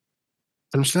I'm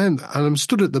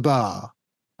stood at the bar,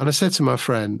 and I said to my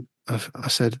friend, I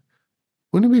said,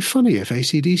 wouldn't it be funny if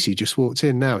AC/DC just walked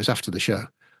in now? It's after the show.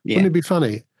 Yeah. Wouldn't it be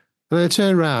funny? And I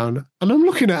turn around, and I'm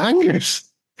looking at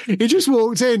Angus. He just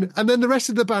walked in, and then the rest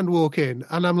of the band walk in,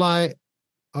 and I'm like,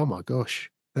 oh my gosh.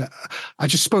 I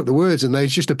just spoke the words, and they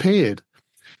just appeared.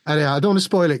 Anyhow, I don't want to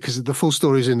spoil it because the full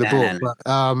story is in the book.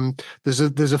 But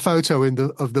there's a photo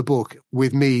of the book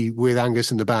with me, with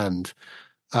Angus and the band.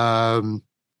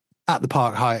 At the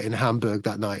Park Hyatt in Hamburg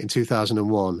that night in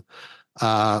 2001,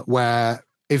 where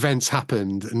events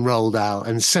happened and rolled out,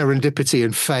 and serendipity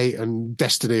and fate and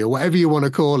destiny, or whatever you want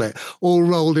to call it, all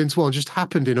rolled into one. Just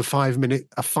happened in a 5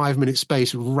 minute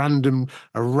space, a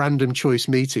random choice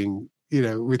meeting.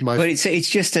 With my. But it's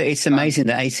amazing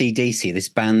that AC/DC, this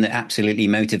band that absolutely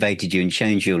motivated you and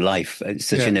changed your life at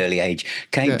such an early age,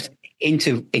 came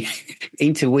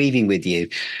interweaving with you.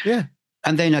 Yeah.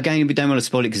 And then again, we don't want to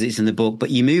spoil it because it's in the book, but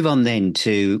you move on then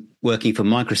to working for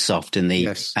Microsoft and the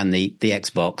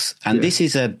Xbox. And this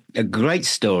is a great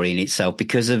story in itself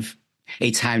because of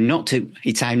it's how not to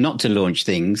launch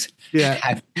things,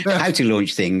 how to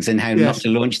launch things and how not to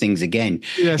launch things again.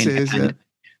 Yes, it is.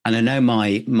 And I know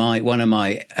my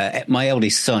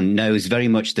eldest son knows very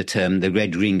much the term the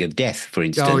red ring of death, for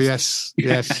instance. Oh yes.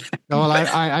 Well,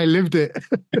 I lived it.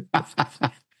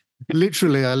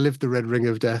 Literally, I lived the red ring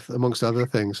of death, amongst other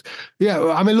things. Yeah,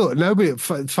 well, I mean, look, nobody.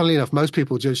 Funnily enough, most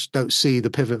people just don't see the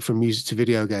pivot from music to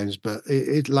video games. But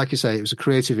like you say, it was a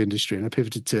creative industry, and I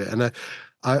pivoted to it. And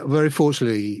I very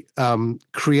fortunately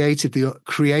created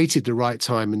the right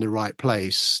time in the right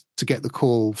place to get the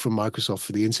call from Microsoft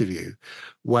for the interview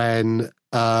when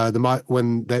before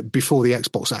the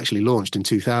Xbox actually launched in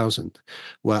 2000,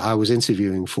 where I was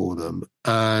interviewing for them,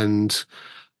 and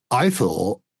I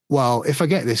thought, well, if I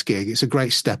get this gig, it's a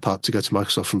great step up to go to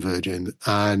Microsoft from Virgin.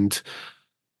 And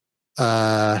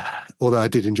although I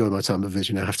did enjoy my time at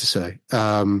Virgin, I have to say,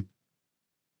 I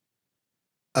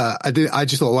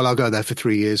just thought, well, I'll go there for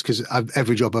 3 years because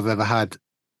every job I've ever had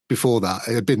before that,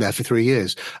 I had been there for 3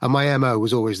 years. And my MO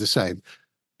was always the same.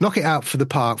 Knock it out for the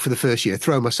park for the first year,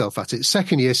 throw myself at it.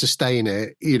 Second year, sustain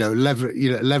it,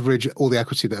 leverage all the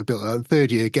equity that I built. And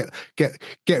third year, get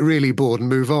really bored and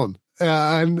move on.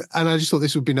 And I just thought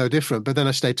this would be no different. But then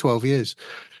I stayed 12 years.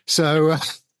 So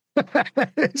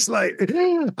it's like,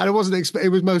 and it wasn't it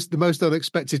was the most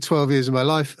unexpected 12 years of my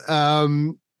life.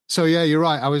 So yeah, you're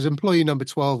right. I was employee number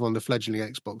 12 on the fledgling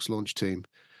Xbox launch team.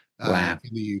 Wow.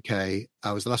 In the UK.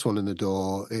 I was the last one in the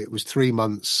door. It was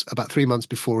about 3 months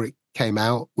before it came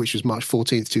out, which was March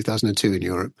 14th, 2002 in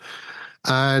Europe.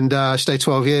 And I stayed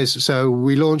 12 years. So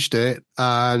we launched it.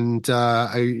 And,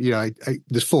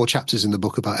 there's 4 chapters in the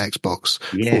book about Xbox,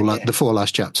 the 4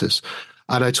 last chapters.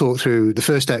 And I talked through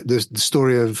the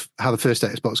story of how the first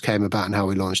Xbox came about and how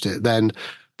we launched it. Then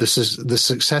the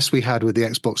success we had with the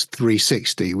Xbox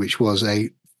 360, which was a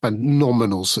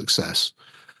phenomenal success.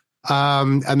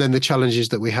 And then the challenges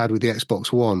that we had with the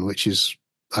Xbox One, which is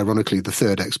ironically the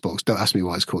third Xbox. Don't ask me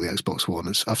why it's called the Xbox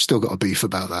One. I've still got a beef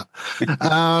about that.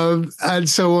 And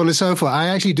so on and so forth. I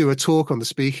actually do a talk on the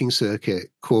speaking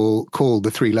circuit called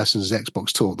The 3 Lessons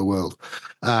Xbox Taught the World.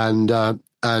 And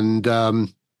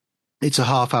it's a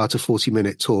half-hour to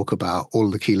 40-minute talk about all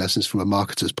the key lessons from a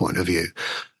marketer's point of view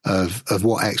of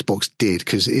what Xbox did,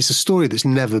 because it's a story that's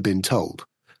never been told.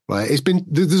 Right?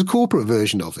 There's a corporate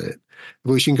version of it,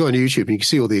 which you can go on YouTube and you can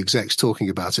see all the execs talking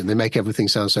about it, and they make everything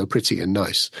sound so pretty and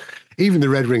nice. Even the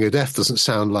Red Ring of Death doesn't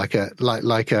sound like a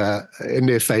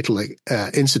near fatal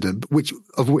incident, which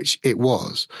it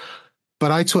was.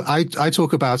 But I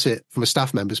talk about it from a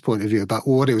staff member's point of view about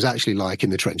what it was actually like in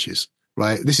the trenches.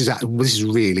 Right, this is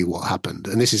really what happened,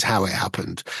 and this is how it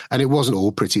happened, and it wasn't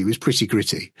all pretty. It was pretty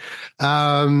gritty,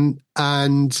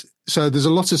 and so there's a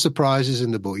lot of surprises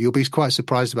in the book. You'll be quite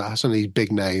surprised about how some of these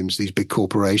big names, these big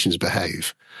corporations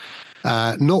behave.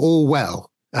 Not all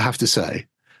well, I have to say.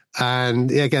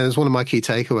 And again, it's one of my key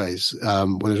takeaways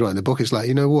when I was writing the book. It's like,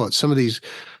 you know what, some of these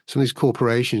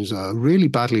corporations are really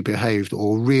badly behaved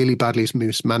or really badly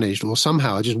mismanaged, or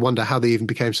somehow I just wonder how they even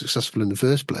became successful in the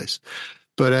first place.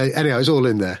 But anyhow, it's all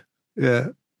in there. Yeah.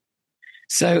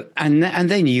 So, and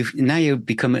then you're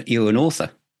an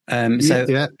author.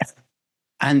 Yeah.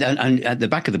 And at the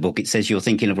back of the book, it says you're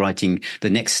thinking of writing the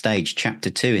next stage, chapter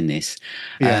 2 in this,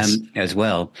 as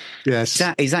well. Yes.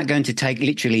 Is that going to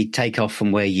take off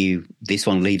from where this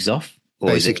one leaves off?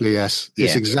 Or basically, yes.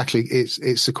 It's exactly,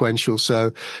 it's sequential.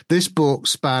 So this book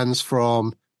spans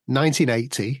from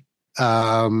 1980,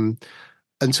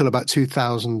 until about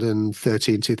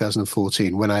 2013,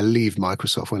 2014, when I leave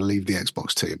Microsoft, when I leave the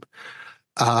Xbox team.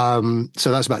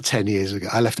 So that's about 10 years ago.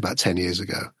 I left about 10 years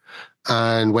ago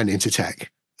and went into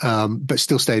tech, but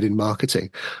still stayed in marketing.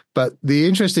 But the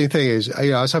interesting thing is,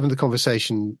 I was having the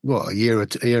conversation, a year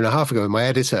and a half ago with my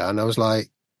editor, and I was like,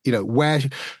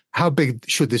 how big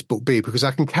should this book be? Because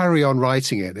I can carry on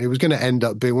writing it. It was going to end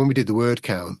up being, when we did the word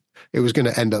count, it was going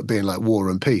to end up being like War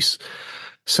and Peace.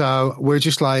 So we're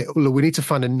just like, look, we need to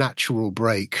find a natural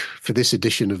break for this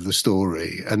edition of the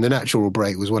story. And the natural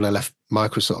break was when I left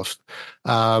Microsoft,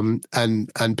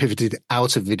 and pivoted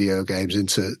out of video games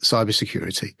into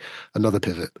cybersecurity, another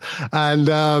pivot.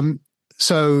 And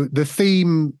so the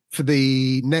theme for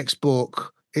the next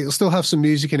book, it'll still have some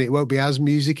music in it. It won't be as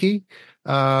musicy,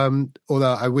 although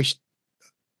I wish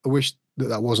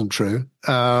that wasn't true.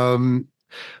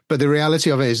 But the reality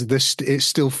of it is it's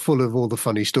still full of all the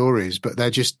funny stories, but they're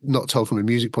just not told from a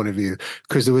music point of view,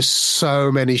 because there were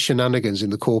so many shenanigans in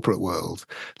the corporate world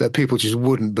that people just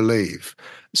wouldn't believe,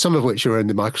 some of which are in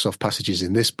the Microsoft passages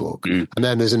in this book. And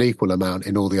then there's an equal amount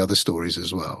in all the other stories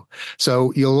as well.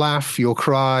 So you'll laugh, you'll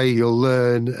cry, you'll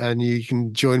learn, and you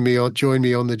can join me on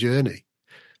the journey.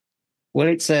 Well,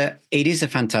 it is a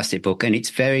fantastic book, and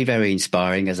it's very, very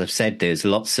inspiring. As I've said, there's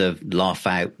lots of laugh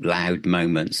out loud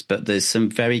moments, but there's some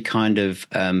very kind of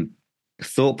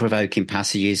thought-provoking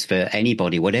passages for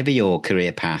anybody, whatever your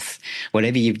career path,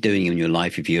 whatever you're doing in your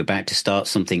life. If you're about to start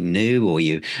something new, or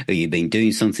you've been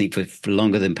doing something for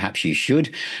longer than perhaps you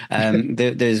should,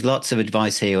 there's lots of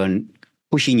advice here on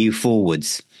pushing you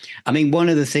forwards. I mean, one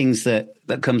of the things that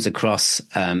comes across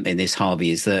in this,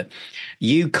 Harvey, is that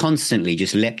you constantly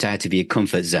just leapt out of your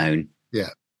comfort zone, Yeah.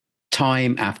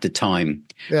 time after time,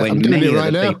 Yeah, I'm when doing it many right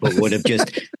other now. people would have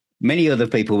just many other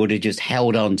people would have just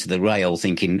held on to the rail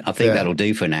thinking, I think Yeah. that'll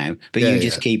do for now. But Yeah, you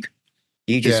just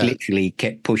yeah. literally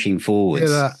kept pushing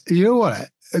forwards. Yeah, you know what?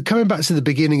 Coming back to the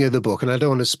beginning of the book, and I don't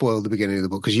want to spoil the beginning of the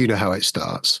book because you know how it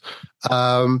starts.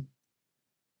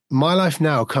 My life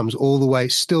now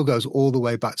still goes all the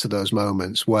way back to those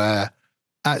moments where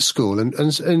at school,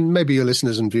 and maybe your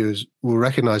listeners and viewers will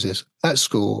recognize this. At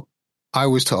school, I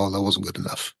was told I wasn't good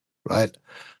enough, right?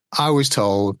 I was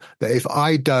told that if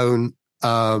I don't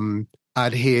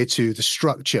adhere to the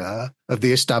structure of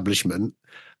the establishment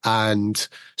and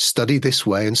study this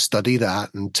way and study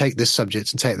that and take this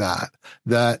subject and take that,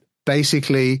 that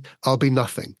basically I'll be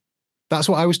nothing. That's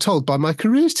what I was told by my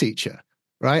careers teacher,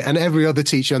 right? And every other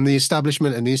teacher and the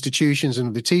establishment and the institutions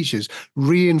and the teachers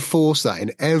reinforced that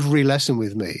in every lesson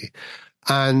with me.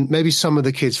 And maybe some of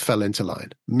the kids fell into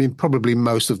line. I mean, probably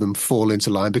most of them fall into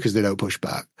line because they don't push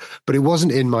back. But it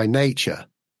wasn't in my nature,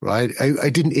 right?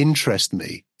 It didn't interest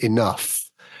me enough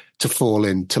to fall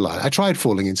into line. I tried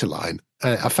falling into line.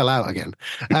 I fell out again.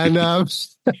 And, well,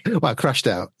 I crashed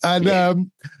out.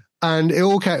 And it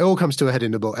all comes to a head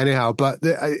in the book anyhow, but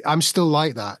I'm still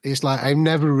like that. It's like I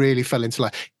never really fell into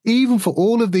line. Even for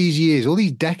all of these years, all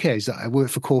these decades that I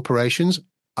worked for corporations,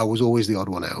 I was always the odd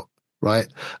one out, right?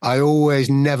 I always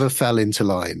never fell into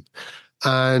line.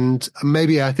 And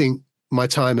maybe I think my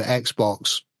time at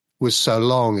Xbox was so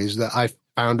long is that I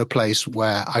found a place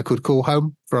where I could call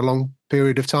home for a long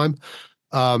period of time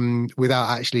without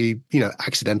actually,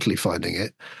 accidentally finding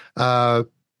it.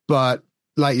 But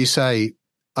like you say,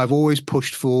 I've always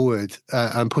pushed forward.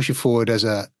 I'm pushing forward as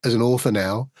an author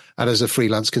now and as a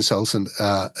freelance consultant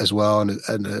as well, and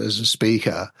as a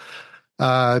speaker,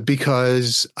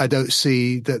 because I don't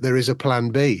see that there is a plan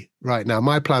B right now.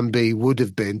 My plan B would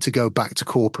have been to go back to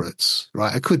corporates,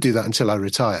 right? I could do that until I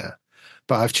retire,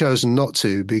 but I've chosen not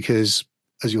to because,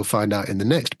 as you'll find out in the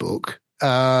next book,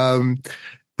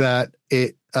 that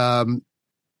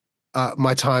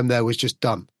my time there was just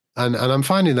done. And I'm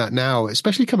finding that now,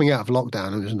 especially coming out of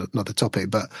lockdown, and there's another topic,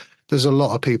 but there's a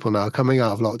lot of people now coming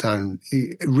out of lockdown,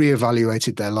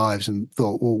 reevaluated their lives and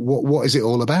thought, well, what is it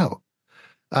all about?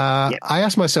 I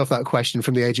asked myself that question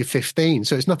from the age of 15,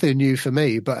 so it's nothing new for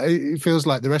me, but it feels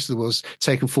like the rest of the world's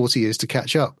taken 40 years to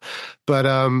catch up. But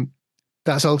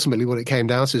that's ultimately what it came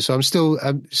down to. So I'm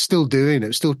still doing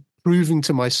it, still proving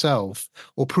to myself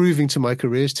or proving to my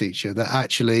careers teacher that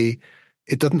actually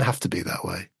it doesn't have to be that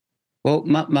way. Well,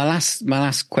 my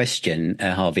last question,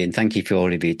 Harvey, and thank you for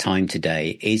all of your time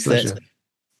today, is Pleasure. that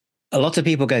a lot of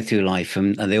people go through life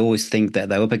and they always think that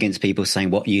they're up against people saying,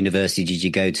 what university did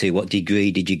you go to? What degree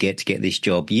did you get to get this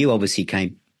job? You obviously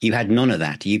you had none of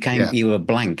that. You were a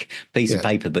blank piece of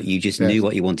paper, but you just knew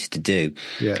what you wanted to do.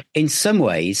 Yeah. In some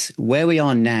ways, where we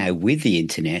are now with the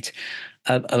internet,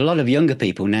 a lot of younger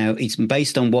people now, it's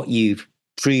based on what you've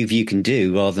prove you can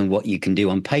do rather than what you can do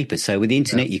on paper. So with the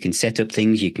internet, you can set up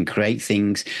things, you can create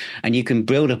things, and you can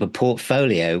build up a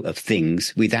portfolio of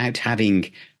things without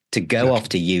having to go off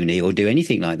to uni or do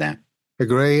anything like that.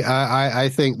 Agree. I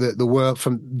think that the world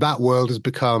from that world has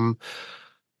become,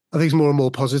 I think it's more and more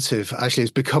positive. Actually,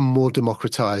 it's become more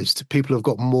democratized. People have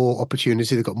got more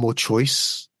opportunity. They've got more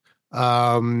choice.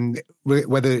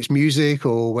 Whether it's music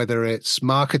or whether it's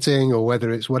marketing or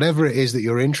whether it's whatever it is that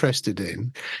you're interested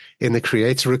in the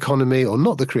creator economy or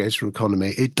not the creator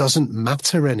economy, it doesn't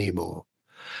matter anymore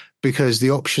because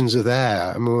the options are there.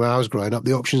 I mean, when I was growing up,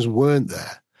 the options weren't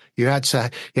there. You had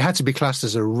to be classed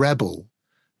as a rebel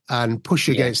and push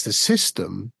against the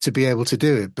system to be able to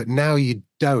do it. But now you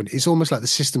don't. It's almost like the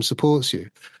system supports you.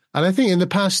 And I think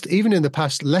even in the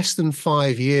past less than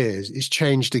 5 years, it's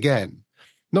changed again.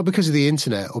 Not because of the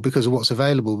internet or because of what's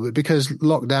available, but because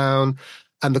lockdown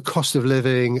and the cost of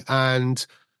living and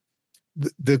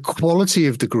the quality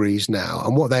of degrees now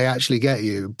and what they actually get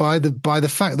you by the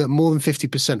fact that more than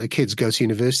 50% of kids go to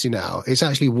university now, it's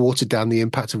actually watered down the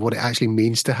impact of what it actually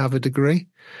means to have a degree.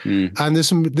 And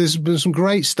there's been some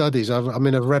great studies. I've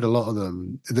read a lot of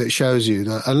them that shows you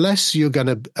that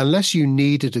unless you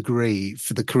need a degree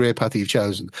for the career path that you've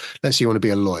chosen, let's say you want to be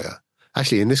a lawyer.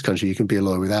 Actually, in this country, you can be a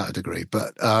lawyer without a degree,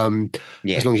 but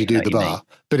as long as you do the bar.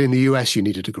 But in the US, you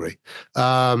need a degree.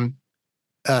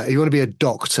 You want to be a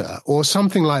doctor or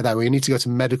something like that, where you need to go to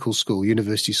medical school,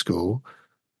 university school.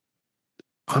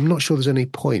 I'm not sure there's any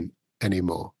point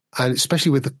anymore. And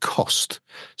especially with the cost.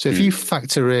 So if Mm. you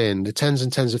factor in the tens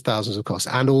and tens of thousands of costs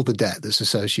and all the debt that's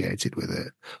associated with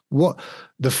it, what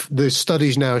the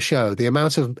studies now show, the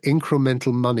amount of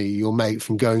incremental money you'll make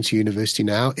from going to university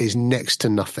now is next to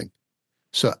nothing.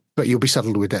 So, but you'll be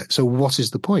saddled with debt. So what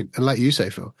is the point? And like you say,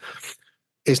 Phil,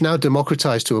 it's now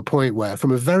democratized to a point where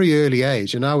from a very early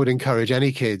age, and I would encourage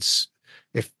any kids,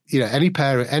 if any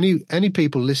parent, any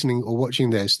people listening or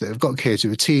watching this that have got kids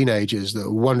who are teenagers that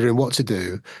are wondering what to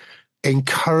do,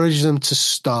 encourage them to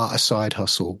start a side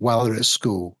hustle while they're at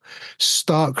school.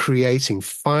 Start creating,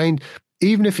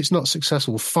 even if it's not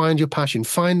successful, find your passion,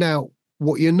 find out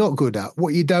what you're not good at,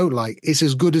 what you don't like. It's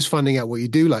as good as finding out what you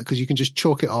do like, because you can just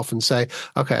chalk it off and say,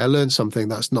 okay, I learned something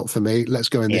that's not for me. Let's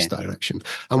go in this direction.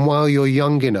 And while you're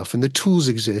young enough and the tools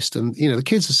exist, and the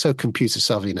kids are so computer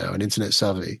savvy now and internet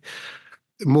savvy,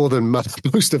 more than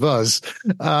most of us,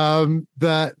 I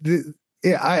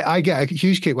get a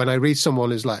huge kick when I read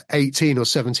someone who's like 18 or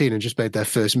 17 and just made their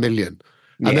first million,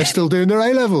 and they're still doing their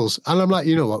A-levels. And I'm like,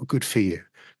 you know what? Good for you.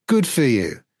 Good for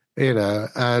you.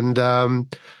 And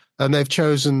they've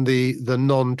chosen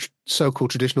the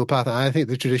so-called traditional path. And I think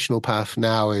the traditional path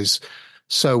now is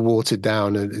so watered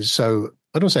down and is so,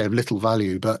 I don't say of little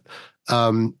value, but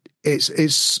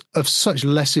it's of such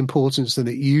less importance than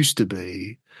it used to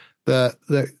be,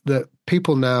 that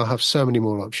people now have so many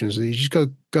more options. You just go,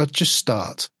 just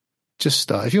start.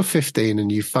 If you're 15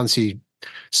 and you fancy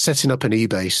setting up an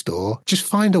eBay store, just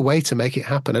find a way to make it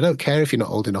happen. I don't care if you're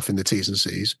not old enough in the T's and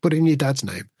C's, put it in your dad's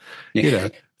name.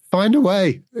 Find a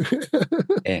way.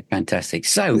 Yeah, fantastic.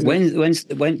 So when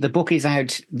the book is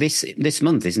out this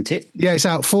month, isn't it? Yeah, it's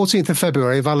out 14th of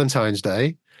February, Valentine's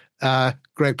Day.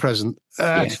 Great present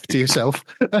to yourself.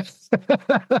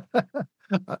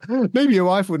 Maybe your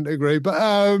wife wouldn't agree, but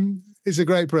it's a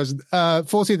great present.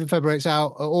 14th of February, it's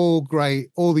out. All great,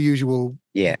 all the usual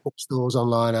bookstores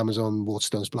online, Amazon,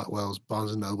 Waterstones, Blackwell's,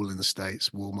 Barnes & Noble in the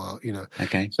States, Walmart,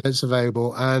 Okay. So it's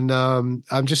available. And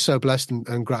I'm just so blessed and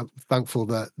thankful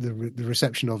that the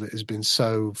reception of it has been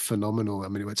so phenomenal. I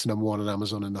mean, it went to number 1 on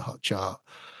Amazon in the Hot Chart.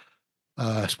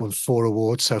 It's won 4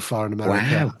 awards so far in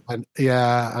America.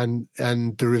 Wow.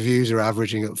 And the reviews are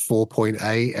averaging at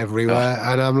 4.8 everywhere.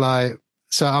 Oh. And I'm like,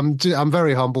 so I'm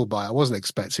very humbled by it. I wasn't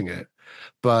expecting it,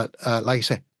 but like you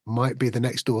say, might be the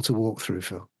next door to walk through,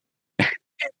 Phil.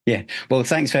 Yeah. Well,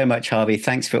 thanks very much, Harvey.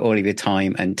 Thanks for all of your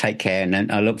time, and take care.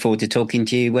 And I look forward to talking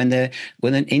to you when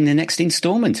in the next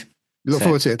installment. Look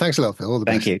forward to it. Thanks a lot, Phil. All the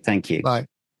best. Thank you. Bye.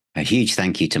 A huge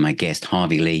thank you to my guest,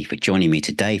 Harvey Lee, for joining me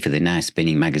today for the Now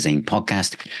Spinning Magazine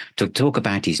podcast to talk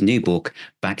about his new book,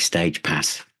 Backstage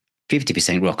Pass.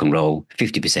 50% rock and roll,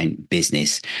 50%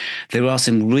 business. There are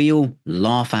some real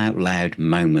laugh out loud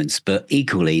moments, but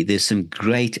equally there's some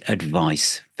great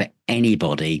advice for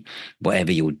anybody,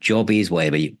 whatever your job is,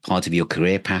 whatever part of your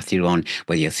career path you're on,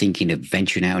 whether you're thinking of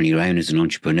venturing out on your own as an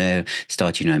entrepreneur,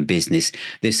 starting your own business.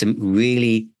 There's some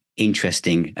really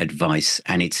interesting advice,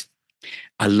 and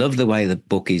I love the way the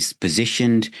book is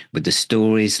positioned with the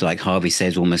stories, like Harvey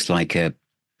says, almost like a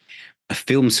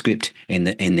film script in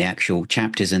the actual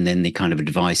chapters, and then the kind of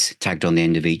advice tagged on the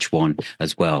end of each one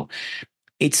as well.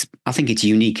 I think it's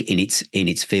unique in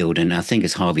its field. And I think,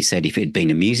 as Harvey said, if it had been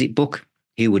a music book,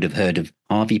 he would have heard of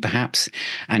Harvey perhaps.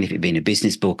 And if it had been a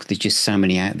business book, there's just so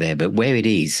many out there. But where it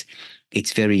is,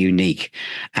 it's very unique.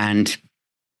 And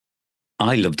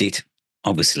I loved it,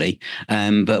 obviously.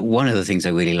 But one of the things I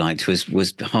really liked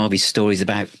was Harvey's stories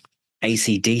about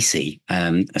AC/DC,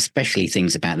 especially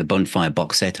things about the Bonfire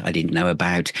box set I didn't know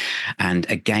about. And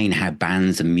again, how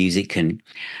bands and music can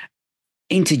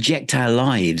interject our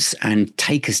lives and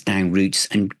take us down routes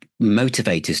and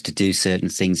motivate us to do certain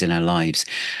things in our lives.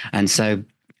 And so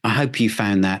I hope you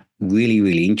found that really,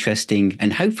 really interesting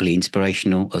and hopefully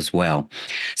inspirational as well.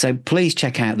 So please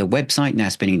check out the website,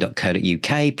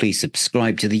 nowspinning.co.uk. Please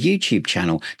subscribe to the YouTube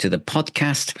channel, to the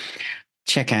podcast.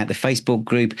 Check out the Facebook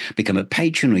group, become a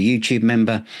patron or YouTube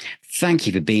member. Thank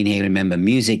you for being here. Remember,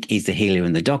 music is the healer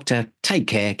and the doctor. Take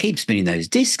care, keep spinning those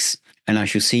discs, and I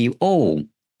shall see you all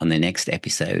on the next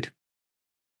episode.